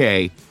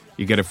RISK,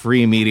 you get a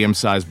free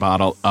medium-sized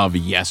bottle of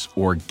Yes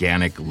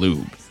Organic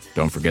Lube.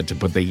 Don't forget to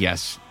put the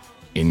Yes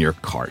in your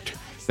cart.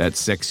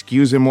 That's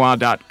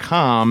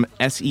sexcusemoi.com,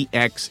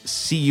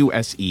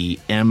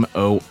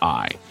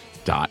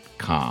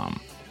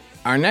 sexcusemoi.com.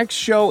 Our next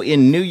show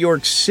in New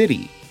York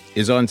City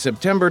is on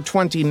September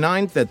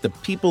 29th at the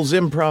People's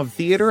Improv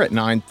Theater at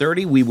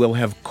 9:30. We will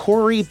have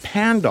Corey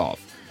Pandolf,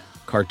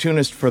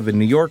 cartoonist for the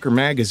New Yorker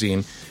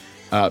magazine,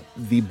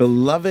 the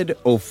beloved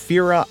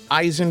Ophira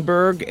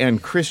Eisenberg,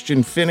 and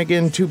Christian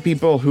Finnegan, two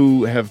people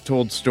who have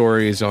told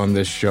stories on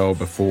this show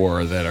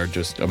before that are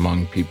just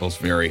among people's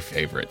very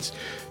favorites.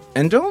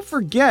 And don't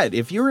forget,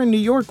 if you're in New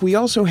York, we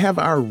also have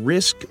our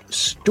Risk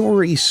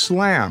Story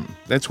Slam.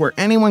 That's where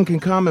anyone can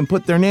come and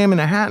put their name in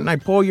a hat, and I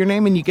pull your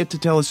name and you get to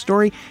tell a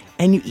story,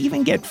 and you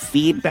even get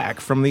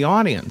feedback from the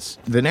audience.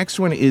 The next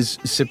one is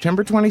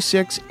September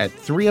 26th at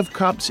 3 of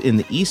Cups in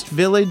the East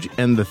Village,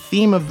 and the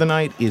theme of the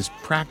night is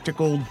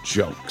practical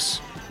jokes.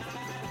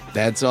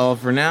 That's all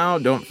for now.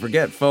 Don't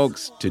forget,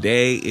 folks,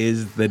 today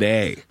is the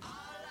day.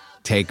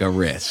 Take a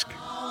risk.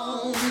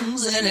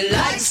 and he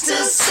likes to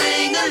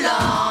sing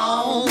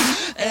along,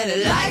 and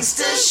he likes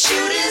to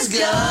shoot his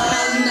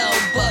gun. No,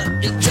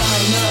 but you don't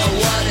know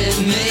what it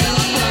means.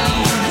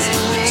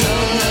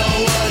 Don't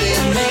know what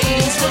it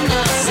means when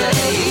I say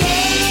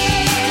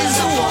he's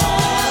the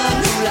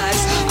one who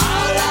likes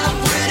all our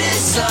pretty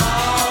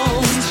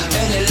songs,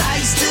 and he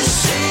likes to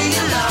sing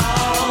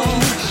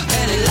along,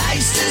 and he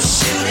likes to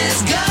shoot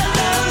his gun.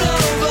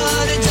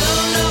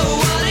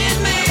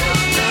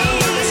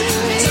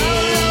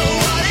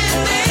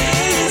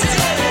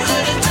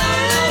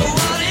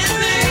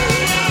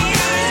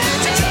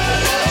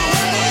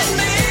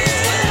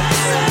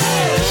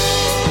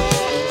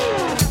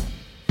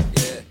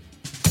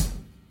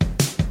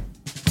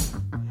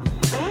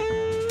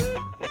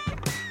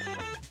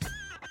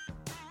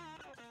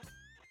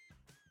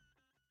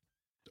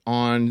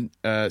 On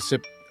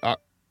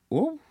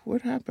whoa,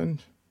 what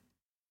happened?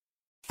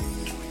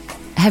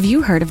 Have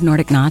you heard of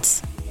Nordic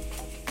Knots?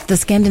 The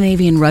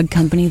Scandinavian rug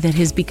company that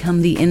has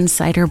become the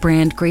insider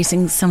brand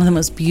gracing some of the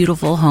most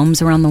beautiful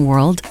homes around the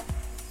world.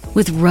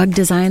 With rug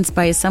designs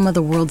by some of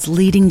the world's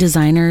leading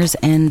designers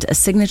and a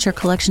signature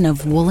collection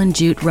of woolen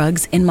jute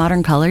rugs in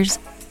modern colors.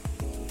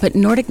 But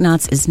Nordic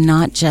Knots is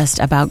not just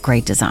about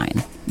great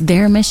design.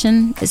 Their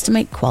mission is to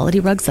make quality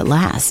rugs that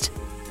last,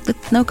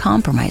 with no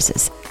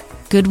compromises.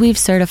 Goodweave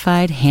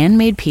certified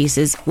handmade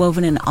pieces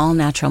woven in all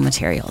natural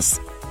materials.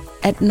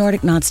 At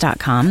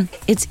NordicKnots.com,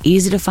 it's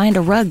easy to find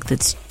a rug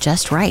that's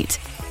just right.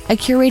 A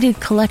curated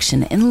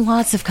collection in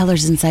lots of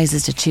colors and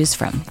sizes to choose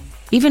from.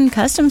 Even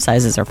custom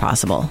sizes are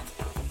possible.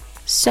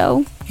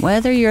 So,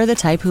 whether you're the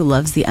type who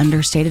loves the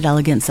understated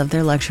elegance of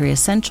their luxury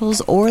essentials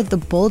or the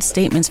bold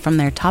statements from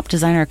their top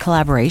designer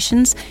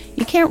collaborations,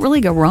 you can't really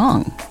go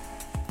wrong.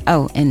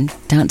 Oh, and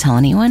don't tell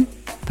anyone,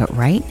 but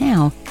right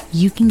now,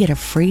 you can get a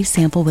free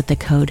sample with the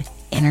code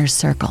INNER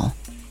CIRCLE.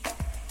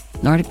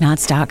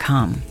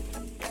 NordicKnots.com.